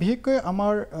বিশেষকৈ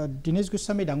আমাৰ দীনেশ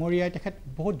গোস্বামী ডাঙৰীয়াই তেখেত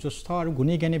বহুত জ্যেষ্ঠ আৰু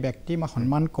গুণী জ্ঞানী ব্যক্তি মই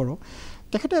সন্মান কৰোঁ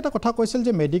তেখেতে এটা কথা কৈছিল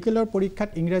যে মেডিকেলৰ পৰীক্ষাত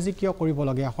ইংৰাজী কিয়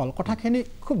কৰিবলগীয়া হ'ল কথাখিনি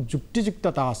খুব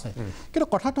যুক্তিযুক্ততা আছে কিন্তু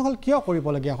কথাটো হ'ল কিয়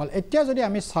কৰিবলগীয়া হ'ল এতিয়া যদি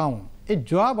আমি চাওঁ এই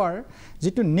যোৱাবাৰ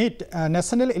যিটো NEET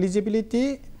national eligibility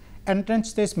entrance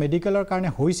test মেডিকেলৰ কাৰণে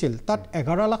হৈছিল তাত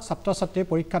 11 লাখ ছাত্ৰ ছাত্ৰী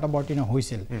পৰীক্ষাত অৱতীৰ্ণ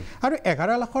হৈছিল আৰু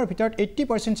 11 লাখৰ ভিতৰত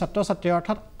 80% ছাত্ৰ ছাত্ৰী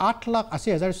অৰ্থাৎ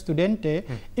 8,80,000 ষ্টুডেণ্টে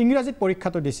ইংৰাজীত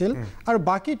পৰীক্ষাটো দিছিল আৰু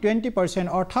বাকি 20%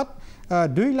 অৰ্থাৎ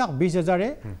 2,20,000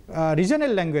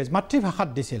 ৰিজনেল লেংগুৱেজ মাতৃভাষাত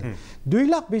দিছিল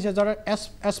 2,20,000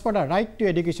 as per the right to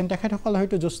education তেখেতসকল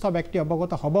হয়তো জ্যেষ্ঠ ব্যক্তি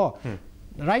অৱগত হ'ব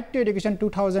ৰাইট টু এডুকেশ্যন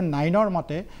 2009ৰ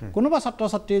মতে কোনোবা ছাত্ৰ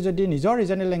ছাত্ৰীয়ে যদি নিজৰ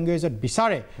ৰিজনেল লেংগুৱেজত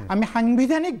বিচাৰে আমি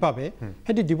সাংবিধানিকভাৱে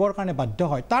সেইটো দিবৰ কাৰণে বাধ্য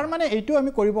হয় তাৰ মানে এইটো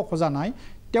আমি কৰিব খোজা নাই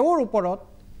তেওঁৰ ওপৰত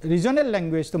ৰিজনেল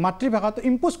লেংগুৱেজটো মাতৃভাষাটো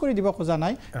ইম্প'জ কৰি দিব খোজা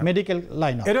নাই মেডিকেল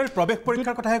লাইনত এইটো প্ৰৱেশ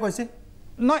পৰীক্ষাৰ কথাহে কৈছে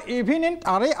নহয় ইভিন ইন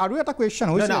আৰু এটা কুৱেশ্যন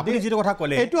হৈছিল আপুনি যিটো কথা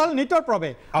ক'লে এইটো হ'ল NEETৰ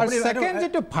প্ৰৱেশ আৰু ছেকেণ্ড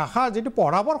যিটো ভাষা যিটো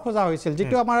পঢ়াবৰ খোজা হৈছিল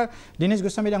যিটো আমাৰ দীনেশ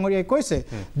গোস্বামী ডাঙৰীয়াই কৈছে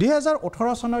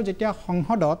 2018 চনৰ যেতিয়া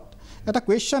সংসদত এটা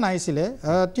কুৱেশ্যন আহিছিলে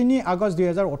 3 আগষ্ট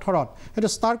 2018ত সেইটো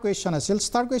ষ্টাৰ কুৱেশ্যন আছিল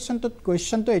ষ্টাৰ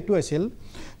কুৱেশ্যনটো এইটো আছিল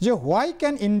যে হোৱাই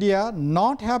কেন India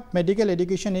not have medical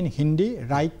education in Hindi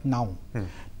right now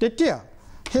তেতিয়া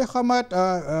সেই সময়ত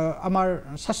আমাৰ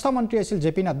স্বাস্থ্যমন্ত্ৰী আছিল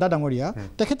JP নাড্ডা ডাঙৰীয়া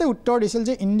তেখেতে উত্তৰ দিছিল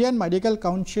যে ইণ্ডিয়ান মেডিকেল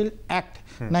কাউন্সিল এক্ট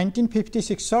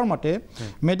 1956ৰ মতে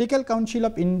মেডিকেল কাউন্সিল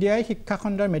অফ ইণ্ডিয়াই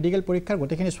শিক্ষাখণ্ডৰ মেডিকেল পৰীক্ষাৰ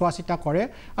গোটেইখিনি চোৱা চিতা কৰে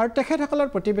আৰু তেখেতসকলৰ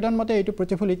প্ৰতিবেদন মতে এইটো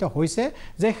প্ৰতিফলিত হৈছে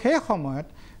যে সেই সময়ত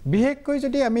বিশেষকৈ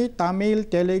যদি আমি তামিল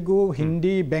তেলেগু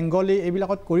হিন্দী বেংগলী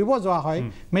এইবিলাকত কৰিব যোৱা হয়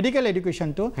মেডিকেল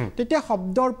এডুকেশ্যনটো তেতিয়া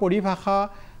শব্দৰ পৰিভাষা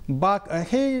বা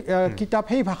সেই কিতাপ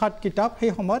সেই ভাষাত কিতাপ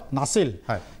সেই সময়ত নাছিল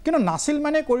কিন্তু নাছিল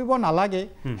মানে কৰিব নালাগে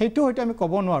সেইটো হয়তো আমি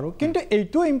ক'ব নোৱাৰো কিন্তু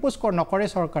এইটো ইম্প'জ নকৰে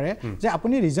চৰকাৰে যে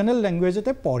আপুনি ৰিজনেল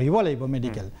লেংগুৱেজতে পঢ়িব লাগিব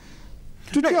মেডিকেল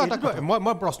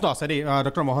মই প্ৰশ্ন আছে দেই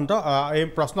ডক্টৰ মহন্ত এই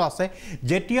প্ৰশ্ন আছে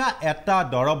যেতিয়া এটা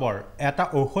দৰৱৰ এটা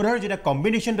ঔষধৰ যেতিয়া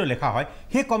কম্বিনেশ্যনটো লেখা হয়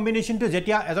সেই কম্বিনেশ্যনটো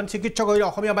যেতিয়া এজন চিকিৎসক হৈ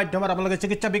অসমীয়া মাধ্যমত আপোনালোকে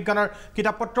চিকিৎসা বিজ্ঞানৰ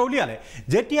কিতাপ পত্ৰ উলিয়ালে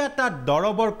যেতিয়া এটা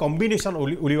দৰৱৰ কম্বিনেশ্যন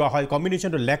উলিওৱা হয়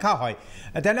কম্বিনেশ্যনটো লেখা হয়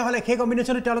তেনেহ'লে সেই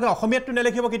কম্বিনেশ্যনটো তেওঁলোকে অসমীয়াতটো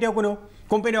নেলেখিব কেতিয়াও কোনো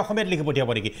কোম্পানীয়ে অসমীয়াত লিখি পঠিয়াব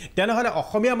নেকি তেনেহ'লে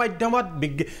অসমীয়া মাধ্যমত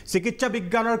চিকিৎসা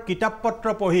বিজ্ঞানৰ কিতাপ পত্ৰ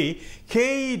পঢ়ি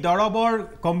সেই দৰৱৰ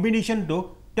কম্বিনেশ্যনটো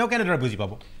তেওঁ কেনেদৰে বুজি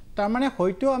পাব তাৰমানে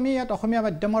হয়তো আমি ইয়াত অসমীয়া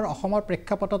মাধ্যমৰ অসমৰ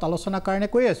প্ৰেক্ষাপটত আলোচনাৰ কাৰণে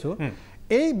কৈ আছোঁ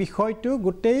এই বিষয়টো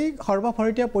গোটেই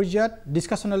সৰ্বভাৰতীয় পৰ্যায়ত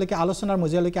ডিছকাশ্যনলৈকে আলোচনাৰ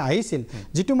মজিয়ালৈকে আহিছিল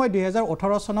যিটো মই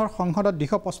 2018 চনৰ সংসদত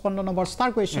 255 নম্বৰ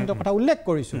ষ্টাৰ কুৱেশ্যনটোৰ কথা উল্লেখ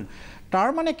কৰিছোঁ তাৰ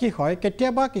মানে কি হয়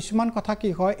কেতিয়াবা কিছুমান কথা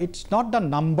কি হয় it's not the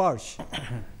numbers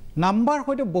number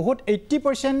হয়তো বহুত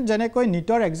 80% যেনেকৈ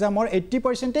নিটৰ এক্সামৰ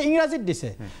 80% ইংৰাজীত দিছে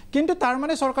কিন্তু তাৰ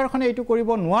মানে চৰকাৰখনে এইটো কৰিব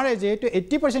নোৱাৰে যে এইটো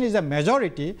 80% ইজ আ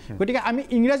মেজৰিটি গতিকে আমি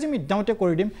ইংৰাজী মিডিয়ামতে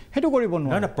কৰি দিম সেইটো কৰিব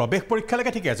নোৱাৰে না প্ৰৱেশ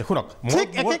পৰীক্ষালৈকে ঠিকে আছে শুনক ঠিক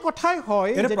একে কথাই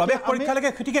হয় যে প্ৰৱেশ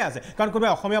পৰীক্ষালৈকে ঠিকে আছে কাৰণ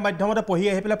কোনোবাই অসমীয়া মাধ্যমতে পঢ়ি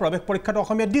আহি পেলাই প্ৰৱেশ পৰীক্ষাটো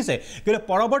অসমীয়াত দিছে কিন্তু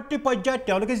পৰৱৰ্তী পৰ্যায়ত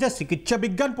তেওঁলোকে যেতিয়া চিকিৎসা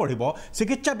বিজ্ঞান পঢ়িব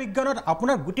চিকিৎসা বিজ্ঞানত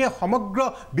আপোনাৰ গোটেই সমগ্ৰ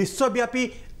বিশ্বব্যাপী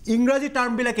ইংৰাজী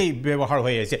টাৰ্মবিলাকেই ব্যৱহাৰ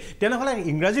হৈ আছে তেনেহ'লে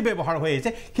ইংৰাজী ব্যৱহাৰ হৈ আছে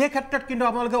সেই ক্ষেত্ৰত কিন্তু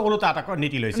আপোনালোকে ওলোটা এটা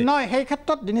নীতি লৈছে নহয় সেই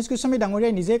ক্ষেত্ৰত দিনেশ গোস্বামী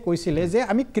ডাঙৰীয়াই নিজে কৈছিলে যে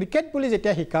আমি ক্ৰিকেট বুলি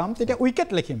যেতিয়া শিকাম তেতিয়া উইকেট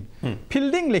লিখিম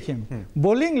ফিল্ডিং লিখিম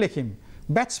বলিং লিখিম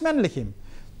বেটছমেন লিখিম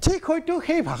ঠিক হয়তো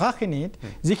সেই ভাষাখিনিত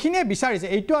যিখিনিয়ে বিচাৰিছে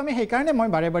এইটো আমি সেইকাৰণে মই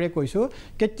বাৰে বাৰে কৈছোঁ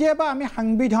কেতিয়াবা আমি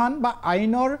সাংবিধান বা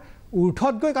আইনৰ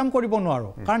ঊৰ্ধত গৈ কাম কৰিব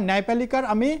নোৱাৰোঁ কাৰণ ন্যায়পালিকাৰ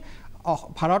আমি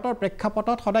ভাৰতৰ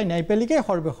প্ৰেক্ষাপটত সদায় ন্যায়পালিকাই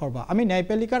সৰ্বসৰ্বা আমি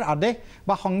ন্যায়পালিকাৰ আদেশ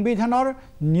বা সংবিধানৰ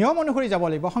নিয়ম অনুসৰি যাব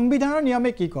লাগিব সংবিধানৰ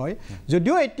নিয়মে কি কয়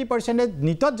যদিও 80%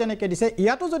 নিটত যেনেকৈ দিছে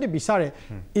ইয়াতো যদি বিচাৰে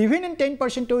ইভিন ইন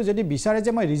 10%ও যদি বিচাৰে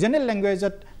যে মই ৰিজনেল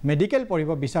লেংগুৱেজত মেডিকেল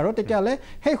পঢ়িব বিচাৰোঁ তেতিয়াহ'লে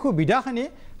সেই সুবিধাখিনি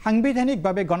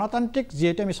সাংবিধানিকভাৱে গণতান্ত্ৰিক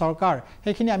যিহেতু আমি চৰকাৰ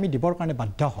সেইখিনি আমি দিবৰ কাৰণে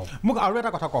বাধ্য হওঁ মোক আৰু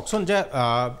এটা কথা কওকচোন যে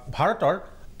ভাৰতৰ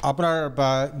আপোনাৰ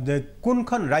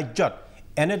কোনখন ৰাজ্যত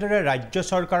এনেদৰে ৰাজ্য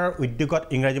চৰকাৰৰ উদ্যোগত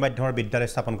ইংৰাজী মাধ্যমৰ বিদ্যালয়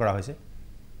স্থাপন কৰা হৈছে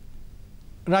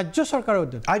ৰাজ্য চৰকাৰৰ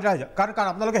উদ্যোগ কাৰণ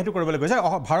আপোনালোকে সেইটো কৰিবলৈ কৈছে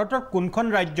ভাৰতৰ কোনখন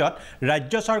ৰাজ্যত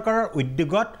ৰাজ্য চৰকাৰৰ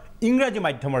উদ্যোগত ইংৰাজী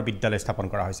মাধ্যমৰ বিদ্যালয় স্থাপন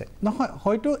কৰা হৈছে নহয়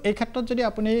হয়তো এই ক্ষেত্ৰত যদি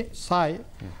আপুনি চাই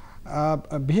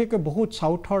বিশেষকৈ বহুত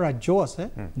চাউথৰ ৰাজ্যও আছে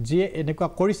যিয়ে এনেকুৱা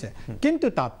কৰিছে কিন্তু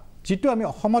তাত যিটো আমি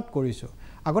অসমত কৰিছোঁ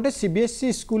আগতে CBSE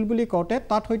স্কুল বুলি কওঁতে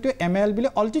তাত হয়তো ML বুলি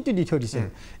অলটিটি দি থৈ দিছে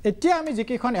এতিয়া আমি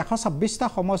যিকেইখন 126টা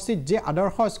সমষ্টিত যে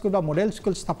আদৰ্শ স্কুল বা মডেল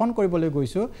স্কুল স্থাপন কৰিবলৈ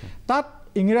গৈছোঁ তাত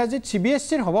ইংৰাজীত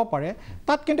CBSEৰ হ'ব পাৰে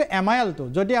তাত কিন্তু MILটো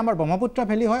যদি আমাৰ ব্ৰহ্মপুত্ৰ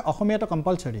ভেলী হয় অসমীয়াটো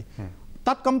কম্পালচৰি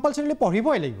তাত কম্পালচৰিলি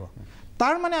পঢ়িবই লাগিব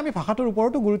তাৰ মানে আমি ভাষাটোৰ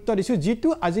ওপৰতো গুৰুত্ব দিছোঁ যিটো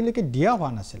আজিলৈকে দিয়া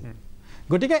হোৱা নাছিল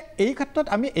গতিকে এই ক্ষেত্ৰত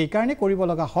আমি এই কাৰণে কৰিব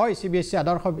লগা হয় CBSE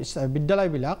আদৰ্শ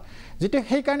বিদ্যালয়বিলাক যেটো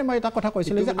সেই কাৰণে মই এটা কথা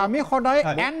কৈছিলোঁ যে আমি সদায়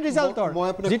এণ্ড ৰিজাল্টৰ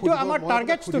যেটো আমাৰ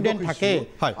টাৰ্গেট ষ্টুডেণ্ট থাকে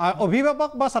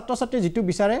অভিভাৱক বা ছাত্ৰ ছাত্ৰী যেটো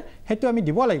বিচাৰে সেইটো আমি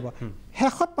দিব লাগিব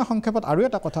শেষত মই সংক্ষেপত আৰু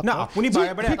এটা কথা না আপুনি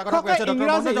বাৰে বাৰে এটা কথা কৈছে ডক্টৰ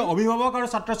মহন্ত অভিভাৱক আৰু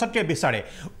ছাত্ৰ ছাত্ৰীয়ে বিচাৰে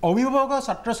অভিভাৱক আৰু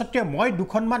ছাত্ৰ ছাত্ৰীয়ে মই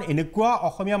দুখনমান এনেকুৱা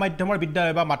অসমীয়া মাধ্যমৰ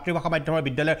বিদ্যালয় বা মাতৃভাষা মাধ্যমৰ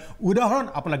বিদ্যালয়ৰ উদাহৰণ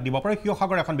আপোনাক দিব পাৰোঁ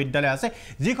শিৱসাগৰ এখন বিদ্যালয় আছে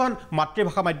যিখন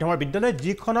মাতৃভাষা মাধ্যমৰ বিদ্যালয়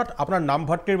যিখনত আপোনাৰ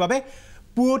নামভৰ্তিৰ বাবে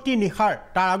পুৱতি নিশাৰ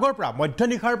তাৰ আগৰ পৰা মধ্য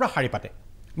নিশাৰ পৰা শাৰী পাতে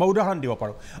মই উদাহৰণ দিব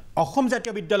পাৰোঁ অসম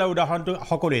জাতীয় বিদ্যালয়ৰ উদাহৰণটো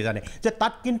সকলোৱে জানে যে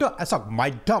তাত কিন্তু এচক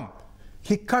মাধ্যম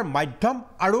শিক্ষাৰ মাধ্যম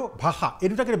আৰু ভাষা এই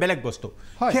দুটা কিন্তু বেলেগ বস্তু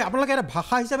সেই আপোনালোকে এটা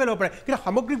ভাষা হিচাপে ল'ব পাৰে কিন্তু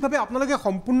সামগ্ৰিকভাৱে আপোনালোকে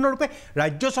সম্পূৰ্ণৰূপে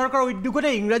ৰাজ্য চৰকাৰৰ উদ্যোগতে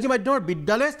ইংৰাজী মাধ্যমৰ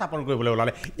বিদ্যালয় স্থাপন কৰিবলৈ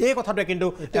ওলালে এই কথাটোৱে কিন্তু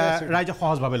ৰাইজে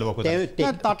সহজভাৱে ল'ব খোজে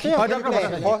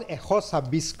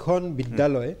 126খন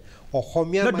বিদ্যালয়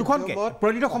অসমীয়া দুখনকৈ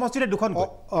প্ৰতিটো সমষ্টিতে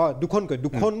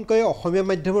দুখনকৈ অসমীয়া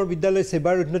মাধ্যমৰ বিদ্যালয়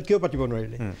সেৱাৰ অধীনত কিয় পাতিব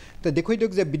নোৱাৰিলে তো দেখুৱাই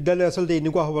দিয়ক যে বিদ্যালয় আচলতে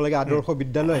এনেকুৱা হ'ব লাগে আদৰ্শ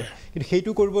বিদ্যালয় কিন্তু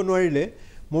সেইটো কৰিব নোৱাৰিলে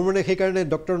মোৰ মানে সেইকাৰণে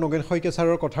ডক্টৰ নগেন শইকীয়া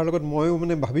ছাৰৰ কথাৰ লগত ময়ো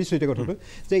মানে ভাবিছোঁ এতিয়া কথাটো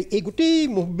যে এই গোটেই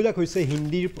মুভবিলাক হৈছে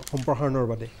হিন্দীৰ সম্প্ৰসাৰণৰ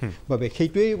বাবে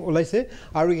সেইটোৱেই ওলাইছে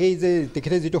আৰু এই যে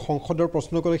তেখেতে যিটো সংসদৰ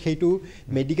প্ৰশ্ন কৰে সেইটো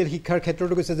মেডিকেল শিক্ষাৰ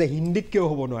ক্ষেত্ৰতো কৈছে যে হিন্দীত কিয়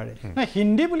হ'ব নোৱাৰে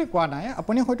হিন্দী বুলি কোৱা নাই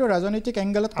আপুনি হয়তো ৰাজনৈতিক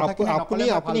এংগলত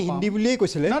আপুনি হিন্দী বুলিয়েই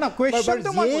কৈছিলে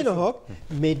যিয়েই নহওক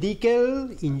মেডিকেল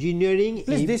ইঞ্জিনিয়াৰিং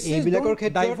এইবিলাকৰ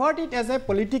ক্ষেত্ৰত divert it as a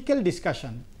political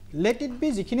discussion let it be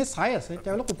যিখিনি চাই আছে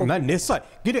তেওঁলোক নিশ্চয়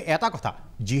কিন্তু এটা কথা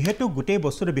যেহেতু গোটেই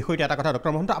বস্তুৰ বিষয়টো এটা কথা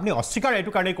ডক্টৰ মহন্ত আপুনি অস্বীকাৰ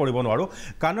এইটো কাৰণেই কৰিব নোৱাৰোঁ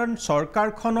কাৰণ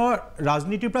চৰকাৰখনৰ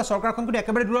ৰাজনীতিৰ পৰা চৰকাৰখন কিন্তু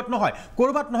একেবাৰে দূৰত নহয়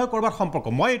ক'ৰবাত নহয় ক'ৰবাত সম্পৰ্ক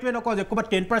মই এইটোৱে নকওঁ যে ক'ৰবাত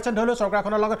 10% হ'লেও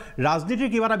চৰকাৰখনৰ লগত ৰাজনীতিৰ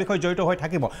কিবা এটা বিষয় জড়িত হৈ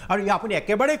থাকিব আৰু আপুনি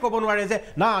একেবাৰেই ক'ব নোৱাৰে যে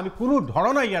না আমি কোনো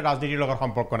ধৰণৰ ইয়াৰ ৰাজনীতিৰ লগত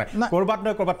সম্পৰ্ক নাই ক'ৰবাত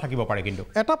নহয় ক'ৰবাত থাকিব পাৰে কিন্তু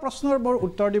এটা প্ৰশ্নৰ বৰ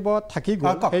উত্তৰ দিব থাকি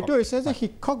গ'ল সেইটো হৈছে যে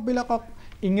শিক্ষকবিলাকক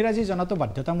ইংৰাজী জনাটো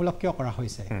বাধ্যতামূলক কিয় কৰা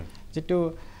হৈছে যেটো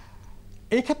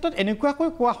এই ক্ষেত্ৰত এনেকুৱাকৈ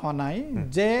কোৱা হোৱা নাই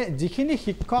যে যিখিনি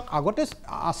শিক্ষক আগতে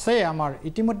আছে আমাৰ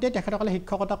ইতিমধ্যে তেখেতসকলে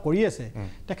শিক্ষকতা কৰি আছে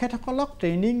তেখেতসকলক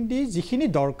ট্ৰেইনিং দি যিখিনি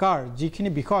দৰকাৰ যিখিনি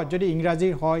বিষয় যদি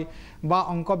ইংৰাজীৰ হয় বা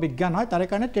অংক বিজ্ঞান হয় তাৰে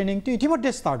কাৰণে ট্ৰেইনিংটো ইতিমধ্যে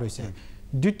ষ্টাৰ্ট হৈছে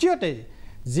দ্বিতীয়তে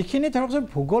যিখিনি ধৰকচোন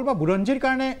ভূগোল বা বুৰঞ্জীৰ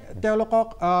কাৰণে তেওঁলোকক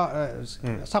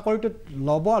চাকৰিটো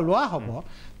লোৱা হ'ব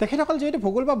তেখেতসকল যিহেতু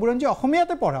ভূগোল বা বুৰঞ্জী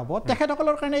অসমীয়াতে পঢ়াব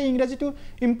তেখেতসকলৰ কাৰণে ইংৰাজীটো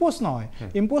ইম্প'জ নহয়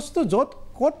ইম্প'জটো য'ত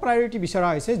ক'ত প্ৰায়ৰিটি বিচৰা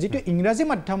হৈছে যিটো ইংৰাজী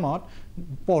মাধ্যমত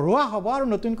পঢ়োৱা হ'ব আৰু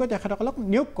নতুনকৈ তেখেতসকলক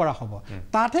নিয়োগ কৰা হ'ব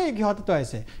তাতহে সিহঁতটো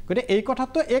আছে গতিকে এই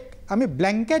কথাটো এক আমি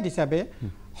ব্লেংকেট হিচাপে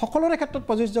সকলোৰে ক্ষেত্ৰত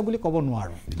প্ৰযোজ্য বুলি ক'ব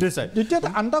নোৱাৰোঁ দ্বিতীয়তে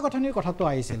আন্তঃগাঁথনিৰ কথাটো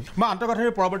আহিছিল মই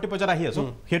আন্তঃগাঁথনিৰ পৰৱৰ্তী পৰ্যায়ত আহি আছোঁ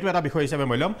সেইটো এটা বিষয় হিচাপে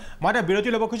মই ল'ম মই এটা বিৰতি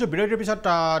ল'ব খুজিছোঁ বিৰতিৰ পিছত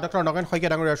ডক্টৰ নগেন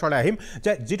শইকীয়া ডাঙৰীয়াৰ ওচৰলৈ আহিম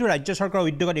যে যিটো ৰাজ্য চৰকাৰৰ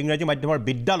উদ্যোগত ইংৰাজী মাধ্যমৰ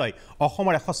বিদ্যালয়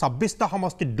অসমৰ 126টা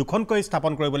সমষ্টিত দুখনকৈ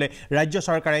স্থাপন কৰিবলৈ ৰাজ্য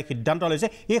চৰকাৰে সিদ্ধান্ত লৈছে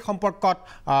এই সম্পৰ্কত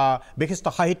বিশিষ্ট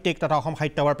সাহিত্যিক তথা অসম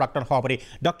সাহিত্য সভাৰ প্ৰাক্তন সভাপতি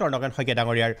ডক্টৰ নগেন শইকীয়া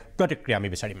ডাঙৰীয়াৰ প্ৰতিক্ৰিয়া আমি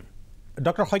বিচাৰিম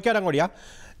ডক্টৰ শইকীয়া ডাঙৰীয়া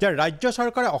যে ৰাজ্য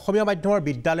চৰকাৰে অসমীয়া মাধ্যমৰ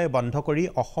বিদ্যালয় বন্ধ কৰি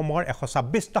অসমৰ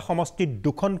 126টা সমষ্টিত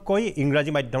দুখনকৈ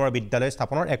ইংৰাজী মাধ্যমৰ বিদ্যালয়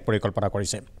স্থাপনৰ এক পৰিকল্পনা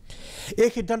কৰিছে এই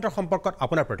সিদ্ধান্তৰ সম্পৰ্কত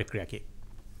আপোনাৰ প্ৰতিক্ৰিয়া কি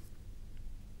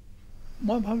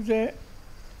মই ভাবোঁ যে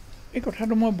এই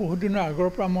কথাটো মই বহুত দিনৰ আগৰ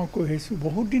পৰা মই কৈ আহিছোঁ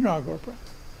বহুত দিনৰ আগৰ পৰা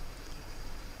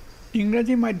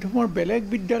ইংৰাজী মাধ্যমৰ বেলেগ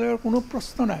বিদ্যালয়ৰ কোনো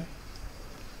প্ৰশ্ন নাই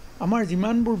আমাৰ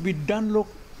যিমানবোৰ বিদ্বান লোক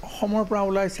অসমৰ পৰা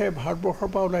ওলাইছে ভাৰতবৰ্ষৰ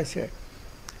পৰা ওলাইছে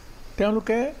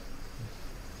তেওঁলোকে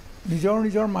নিজৰ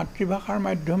নিজৰ মাতৃভাষাৰ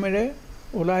মাধ্যমেৰে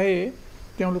ওলায়ে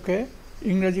তেওঁলোকে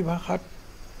ইংৰাজী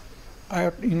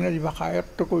ভাষা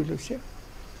আয়ত্ত কৰি লৈছে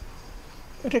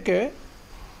এতেকে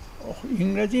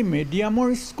ইংৰাজী মিডিয়ামৰ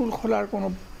স্কুল খোলাৰ কোনো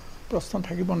প্ৰশ্ন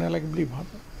থাকিব নালাগে বুলি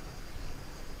ভাবোঁ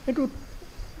এইটো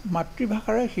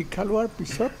মাতৃভাষাৰে শিক্ষা লোৱাৰ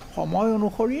পিছত সময়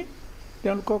অনুসৰি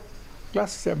তেওঁলোকক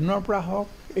ক্লাছ 7ৰ পৰা হওক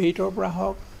 8ৰ পৰা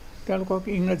হওক তেওঁলোকক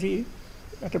ইংৰাজী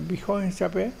এটা বিষয়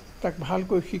হিচাপে তাক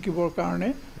ভালকৈ শিকিবৰ কাৰণে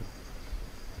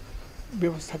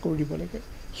ব্যৱস্থা কৰি দিব লাগে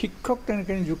শিক্ষক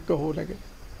তেনেকৈ নিযুক্ত হ'ব লাগে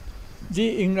যি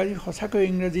ইংৰাজী সঁচাকৈ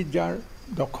ইংৰাজীত যাৰ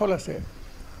দখল আছে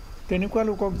তেনেকুৱা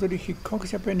লোকক যদি শিক্ষক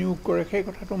হিচাপে নিয়োগ কৰে সেই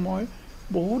কথাটো মই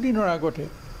বহুদিনৰ আগতে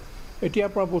এতিয়াৰ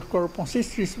পৰা বোধকৰ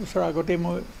 25-30 বছৰ আগতে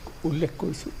মই উল্লেখ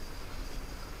কৰিছোঁ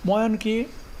মই আনকি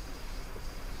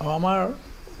আমাৰ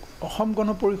অসম গণ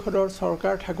পৰিষদৰ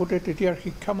চৰকাৰ থাকোঁতে তেতিয়াৰ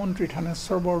শিক্ষামন্ত্ৰী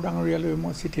থানেশ্বৰ বৰডাঙৰীয়ালৈ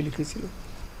মই চিঠি লিখিছিলোঁ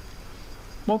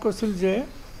মই কৈছিলোঁ যে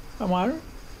আমাৰ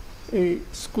এই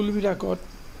স্কুলবিলাকত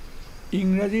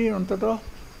ইংৰাজীৰ অন্ততঃ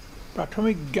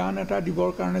প্ৰাথমিক জ্ঞান এটা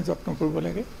দিবৰ কাৰণে যত্ন কৰিব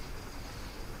লাগে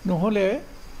নহ'লে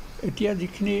এতিয়া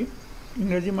যিখিনি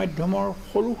ইংৰাজী মাধ্যমৰ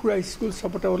সৰু সুৰা স্কুল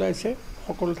চবতে ওলাইছে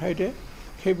সকলো ঠাইতে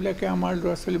সেইবিলাকে আমাৰ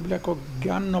ল'ৰা ছোৱালীবিলাকক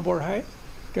জ্ঞান নবঢ়াই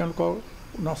তেওঁলোকক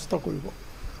নষ্ট কৰিব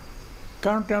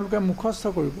কাৰণ তেওঁলোকে মুখস্থ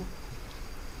কৰিব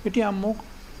এতিয়া মোক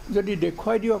যদি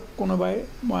দেখুৱাই দিয়ক কোনোবাই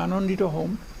মই আনন্দিত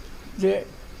হ'ম যে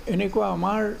এনেকুৱা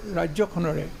আমাৰ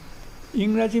ৰাজ্যখনৰে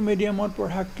ইংৰাজী মিডিয়ামত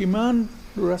পঢ়া কিমান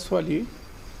ল'ৰা ছোৱালী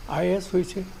IAS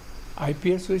হৈছে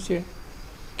IPS হৈছে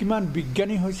কিমান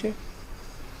বিজ্ঞানী হৈছে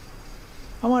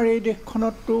আমাৰ এই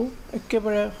দেশখনততো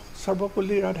একেবাৰে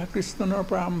সৰ্বপল্লী ৰাধাকৃষ্ণনৰ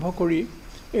পৰা আৰম্ভ কৰি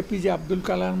APJ আব্দুল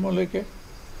কালামলৈকে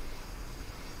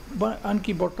বা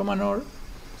আনকি বৰ্তমানৰ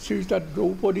শ্ৰীযুতা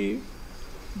দ্ৰৌপদী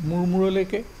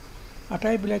মুৰ্মুলৈকে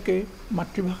আটাইবিলাকে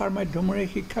মাতৃভাষাৰ মাধ্যমেৰে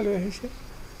শিক্ষা লৈ আহিছে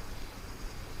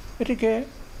এতেকে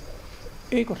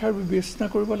এই কথাৰ বিবেচনা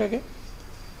কৰিব লাগে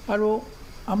আৰু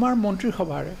আমাৰ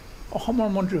মন্ত্ৰীসভাৰে অসমৰ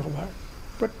মন্ত্ৰীসভাৰ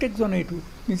প্ৰত্যেকজনে এইটো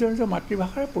নিজৰ নিজৰ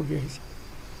মাতৃভাষাৰে পঢ়ি আহিছে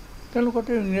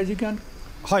তেওঁলোকতে ইংৰাজী জ্ঞান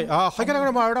হয়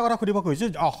শইকীয়া মই আৰু এটা কথা সুধিব খুজিছোঁ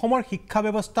অসমৰ শিক্ষা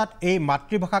ব্যৱস্থাত এই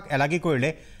মাতৃভাষাক এলাগি কৰিলে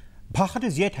ভাষাটো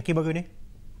জীয়াই থাকিবগৈনে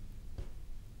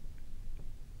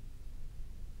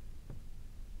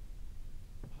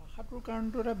ভাষাটোৰ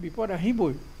কাৰণটো এটা বিপদ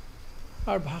আহিবই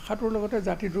আৰু ভাষাটোৰ লগতে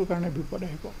জাতিটোৰ কাৰণে বিপদ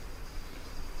আহিব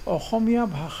অসমীয়া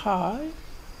ভাষাই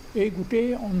এই গোটেই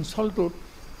অঞ্চলটোত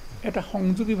এটা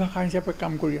সংযোগী ভাষা হিচাপে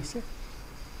কাম কৰি আছে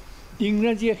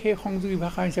ইংৰাজীয়ে সেই সংযোগী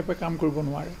ভাষা হিচাপে কাম কৰিব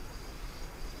নোৱাৰে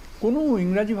কোনো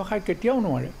ইংৰাজী ভাষাই কেতিয়াও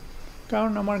নোৱাৰে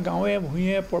কাৰণ আমাৰ গাঁৱে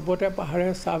ভূঞে পৰ্বতে পাহাৰে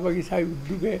চাহ বাগিচাই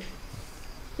উদ্যোগে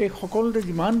এই সকলোতে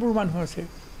যিমানবোৰ মানুহ আছে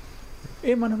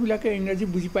এই মানুহবিলাকে ইংৰাজী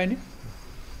বুজি পায়নে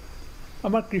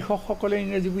আমাৰ কৃষকসকলে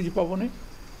ইংৰাজী বুজি পাবনে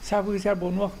চাহ বাগিচাৰ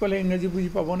বনুৱাসকলে ইংৰাজী বুজি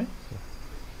পাবনে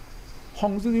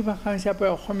সংযোগী ভাষা হিচাপে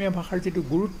অসমীয়া ভাষাৰ যিটো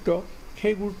গুৰুত্ব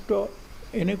সেই গুৰুত্ব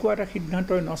এনেকুৱা এটা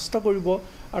সিদ্ধান্তই নষ্ট কৰিব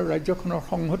আৰু ৰাজ্যখনৰ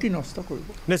সংহতি নষ্ট কৰিব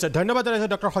নিশ্চয় ধন্যবাদ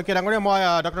জনাইছোঁ ডক্টৰ শইকীয়া ডাঙৰীয়া মই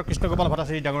ডক্টৰ কৃষ্ণগোপাল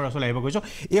ভট্টাচাৰ্য ডাঙৰীয়াৰ ওচৰলৈ আহিব গৈছোঁ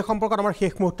এই সম্পৰ্কত আমাৰ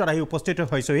শেষ মুহূৰ্তত আহি উপস্থিত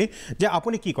হৈছোঁহি যে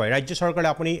আপুনি কি কয় ৰাজ্য চৰকাৰে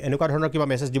আপুনি এনেকুৱা ধৰণৰ কিবা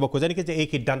মেছেজ দিব খোজে নেকি যে এই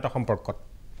সিদ্ধান্ত সম্পৰ্কত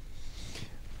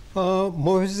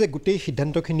মই ভাবিছোঁ যে গোটেই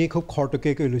সিদ্ধান্তখিনি খুব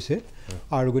খৰতকীয়াকৈ লৈছে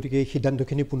আৰু গতিকে এই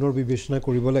সিদ্ধান্তখিনি পুনৰ বিবেচনা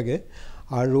কৰিব লাগে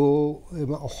আৰু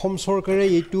অসম চৰকাৰে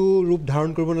এইটো ৰূপ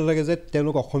ধাৰণ কৰিব নালাগে যে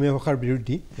তেওঁলোক অসমীয়া ভাষাৰ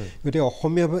বিৰোধী গতিকে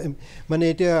অসমীয়া মানে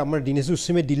এতিয়া আমাৰ দীনেশ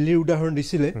গোস্বামীয়ে দিল্লীৰ উদাহৰণ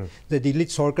দিছিলে যে দিল্লীত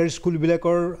চৰকাৰী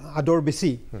স্কুলবিলাকৰ আদৰ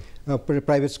বেছি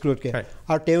প্ৰাইভেট স্কুলতকৈ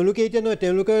আৰু তেওঁলোকে এতিয়া নহয়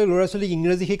তেওঁলোকে ল'ৰা ছোৱালীক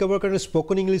ইংৰাজী শিকাবৰ কাৰণে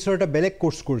স্প'কেন ইংলিছৰ এটা বেলেগ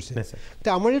কোৰ্চ কৰিছে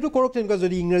এতিয়া আমাৰ এইটো কৰক তেনেকুৱা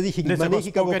যদি ইংৰাজী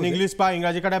শিকাব ইংলিছ বা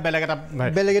ইংৰাজী কাৰণে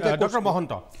বেলেগ এটা ডক্টৰ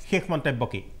মহন্ত শেষ মন্তব্য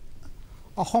কি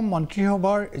অসম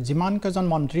মন্ত্ৰীসভাৰ যিমানকেইজন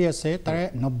মন্ত্ৰী আছে তাৰে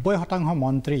 90%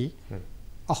 মন্ত্ৰী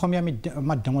অসমীয়া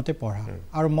মাধ্যমতে পঢ়া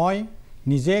আৰু মই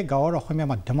নিজে গাঁৱৰ অসমীয়া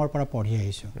মাধ্যমৰ পৰা পঢ়ি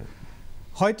আহিছোঁ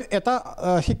হয়তো এটা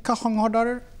শিক্ষা সংসদৰ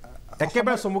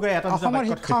একেবাৰে চমুকৈ অসমৰ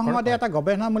শিক্ষা সংসদে এটা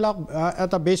গৱেষণামূলক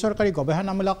এটা বেচৰকাৰী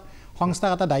গৱেষণামূলক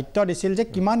সংস্থাক এটা দায়িত্ব দিছিল যে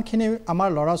কিমানখিনি আমাৰ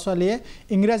ল'ৰা ছোৱালীয়ে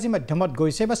ইংৰাজী মাধ্যমত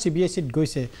গৈছে বা CBSEত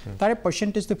গৈছে তাৰে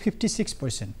পাৰ্চেণ্টেজটো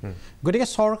 56%। গতিকে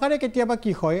চৰকাৰে কেতিয়াবা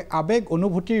কি হয় আবেগ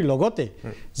অনুভূতিৰ লগতে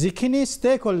যিখিনি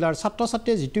ষ্টেক হোল্ডাৰ ছাত্ৰ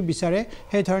ছাত্ৰীয়ে যিটো বিচাৰে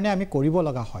সেই ধৰণে আমি কৰিব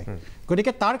লগা হয়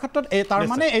গতিকে তাৰ ক্ষেত্ৰত তাৰ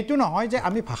মানে এইটো নহয় যে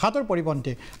আমি ভাষাটোৰ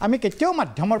পৰিপন্থী আমি কেতিয়াও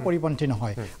মাধ্যমৰ পৰিপন্থী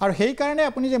নহয় আৰু সেইকাৰণে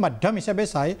আপুনি যে মাধ্যম হিচাপে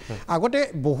চাই আগতে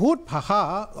বহুত ভাষা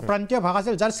প্ৰান্তীয় ভাষা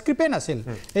আছিল যাৰ স্ক্ৰিপে নাছিল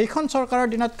এইখন চৰকাৰৰ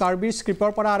দিনত কাৰ্বিৰ স্ক্ৰিপৰ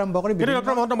পৰা আৰম্ভ কৰি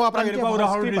ডক্টৰ মহন্ত মই আপোনাক এনেকুৱা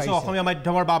উদাহৰণ দিছোঁ অসমীয়া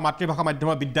মাধ্যমৰ বা মাতৃভাষা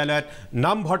মাধ্যমৰ বিদ্যালয়ত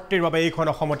নামভৰ্তিৰ বাবে এইখন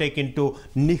অসমতে কিন্তু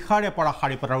নিশাৰে পৰা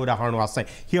শাৰী পতাৰ উদাহৰণো আছে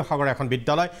শিৱসাগৰৰ এখন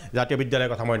বিদ্যালয় জাতীয় বিদ্যালয়ৰ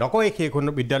কথা মই নকওঁ সেইখন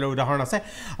বিদ্যালয়ৰ উদাহৰণ আছে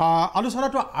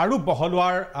আলোচনাটো আৰু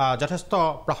বহলোৱাৰ যথেষ্ট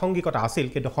প্ৰাসংগিকতা আছিল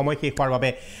কিন্তু সময় শেষ হোৱাৰ বাবে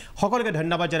সকলোকে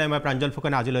ধন্যবাদ জনাই মই প্ৰাঞ্জল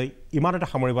ফুকনে আজিলৈ ইমানতে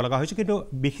সামৰিব লগা হৈছে কিন্তু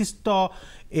বিশিষ্ট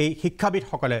এই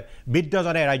শিক্ষাবিদসকলে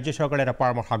বিদ্যজনে ৰাজ্য চৰকাৰে এটা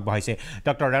পৰামৰ্শ আগবঢ়াইছে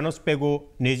ডক্টৰ ৰণোজ পেগু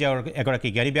নিজে এগৰাকী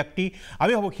জ্ঞানী ব্যক্তি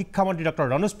আমি ভাবোঁ শিক্ষামন্ত্ৰী ডক্টৰ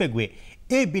ৰণোজ পেগুৱে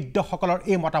এই বিদ্যসকলৰ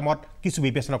এই মতামত কিছু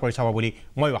বিবেচনা কৰি চাব বুলি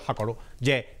মই আশা কৰোঁ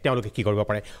যে তেওঁলোকে কি কৰিব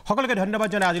পাৰে সকলোকে ধন্যবাদ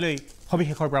জনাই আজিলৈ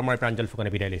সবিশেষৰ পৰা মই প্ৰাঞ্জল ফুকনে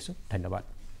বিদায় লৈছোঁ ধন্যবাদ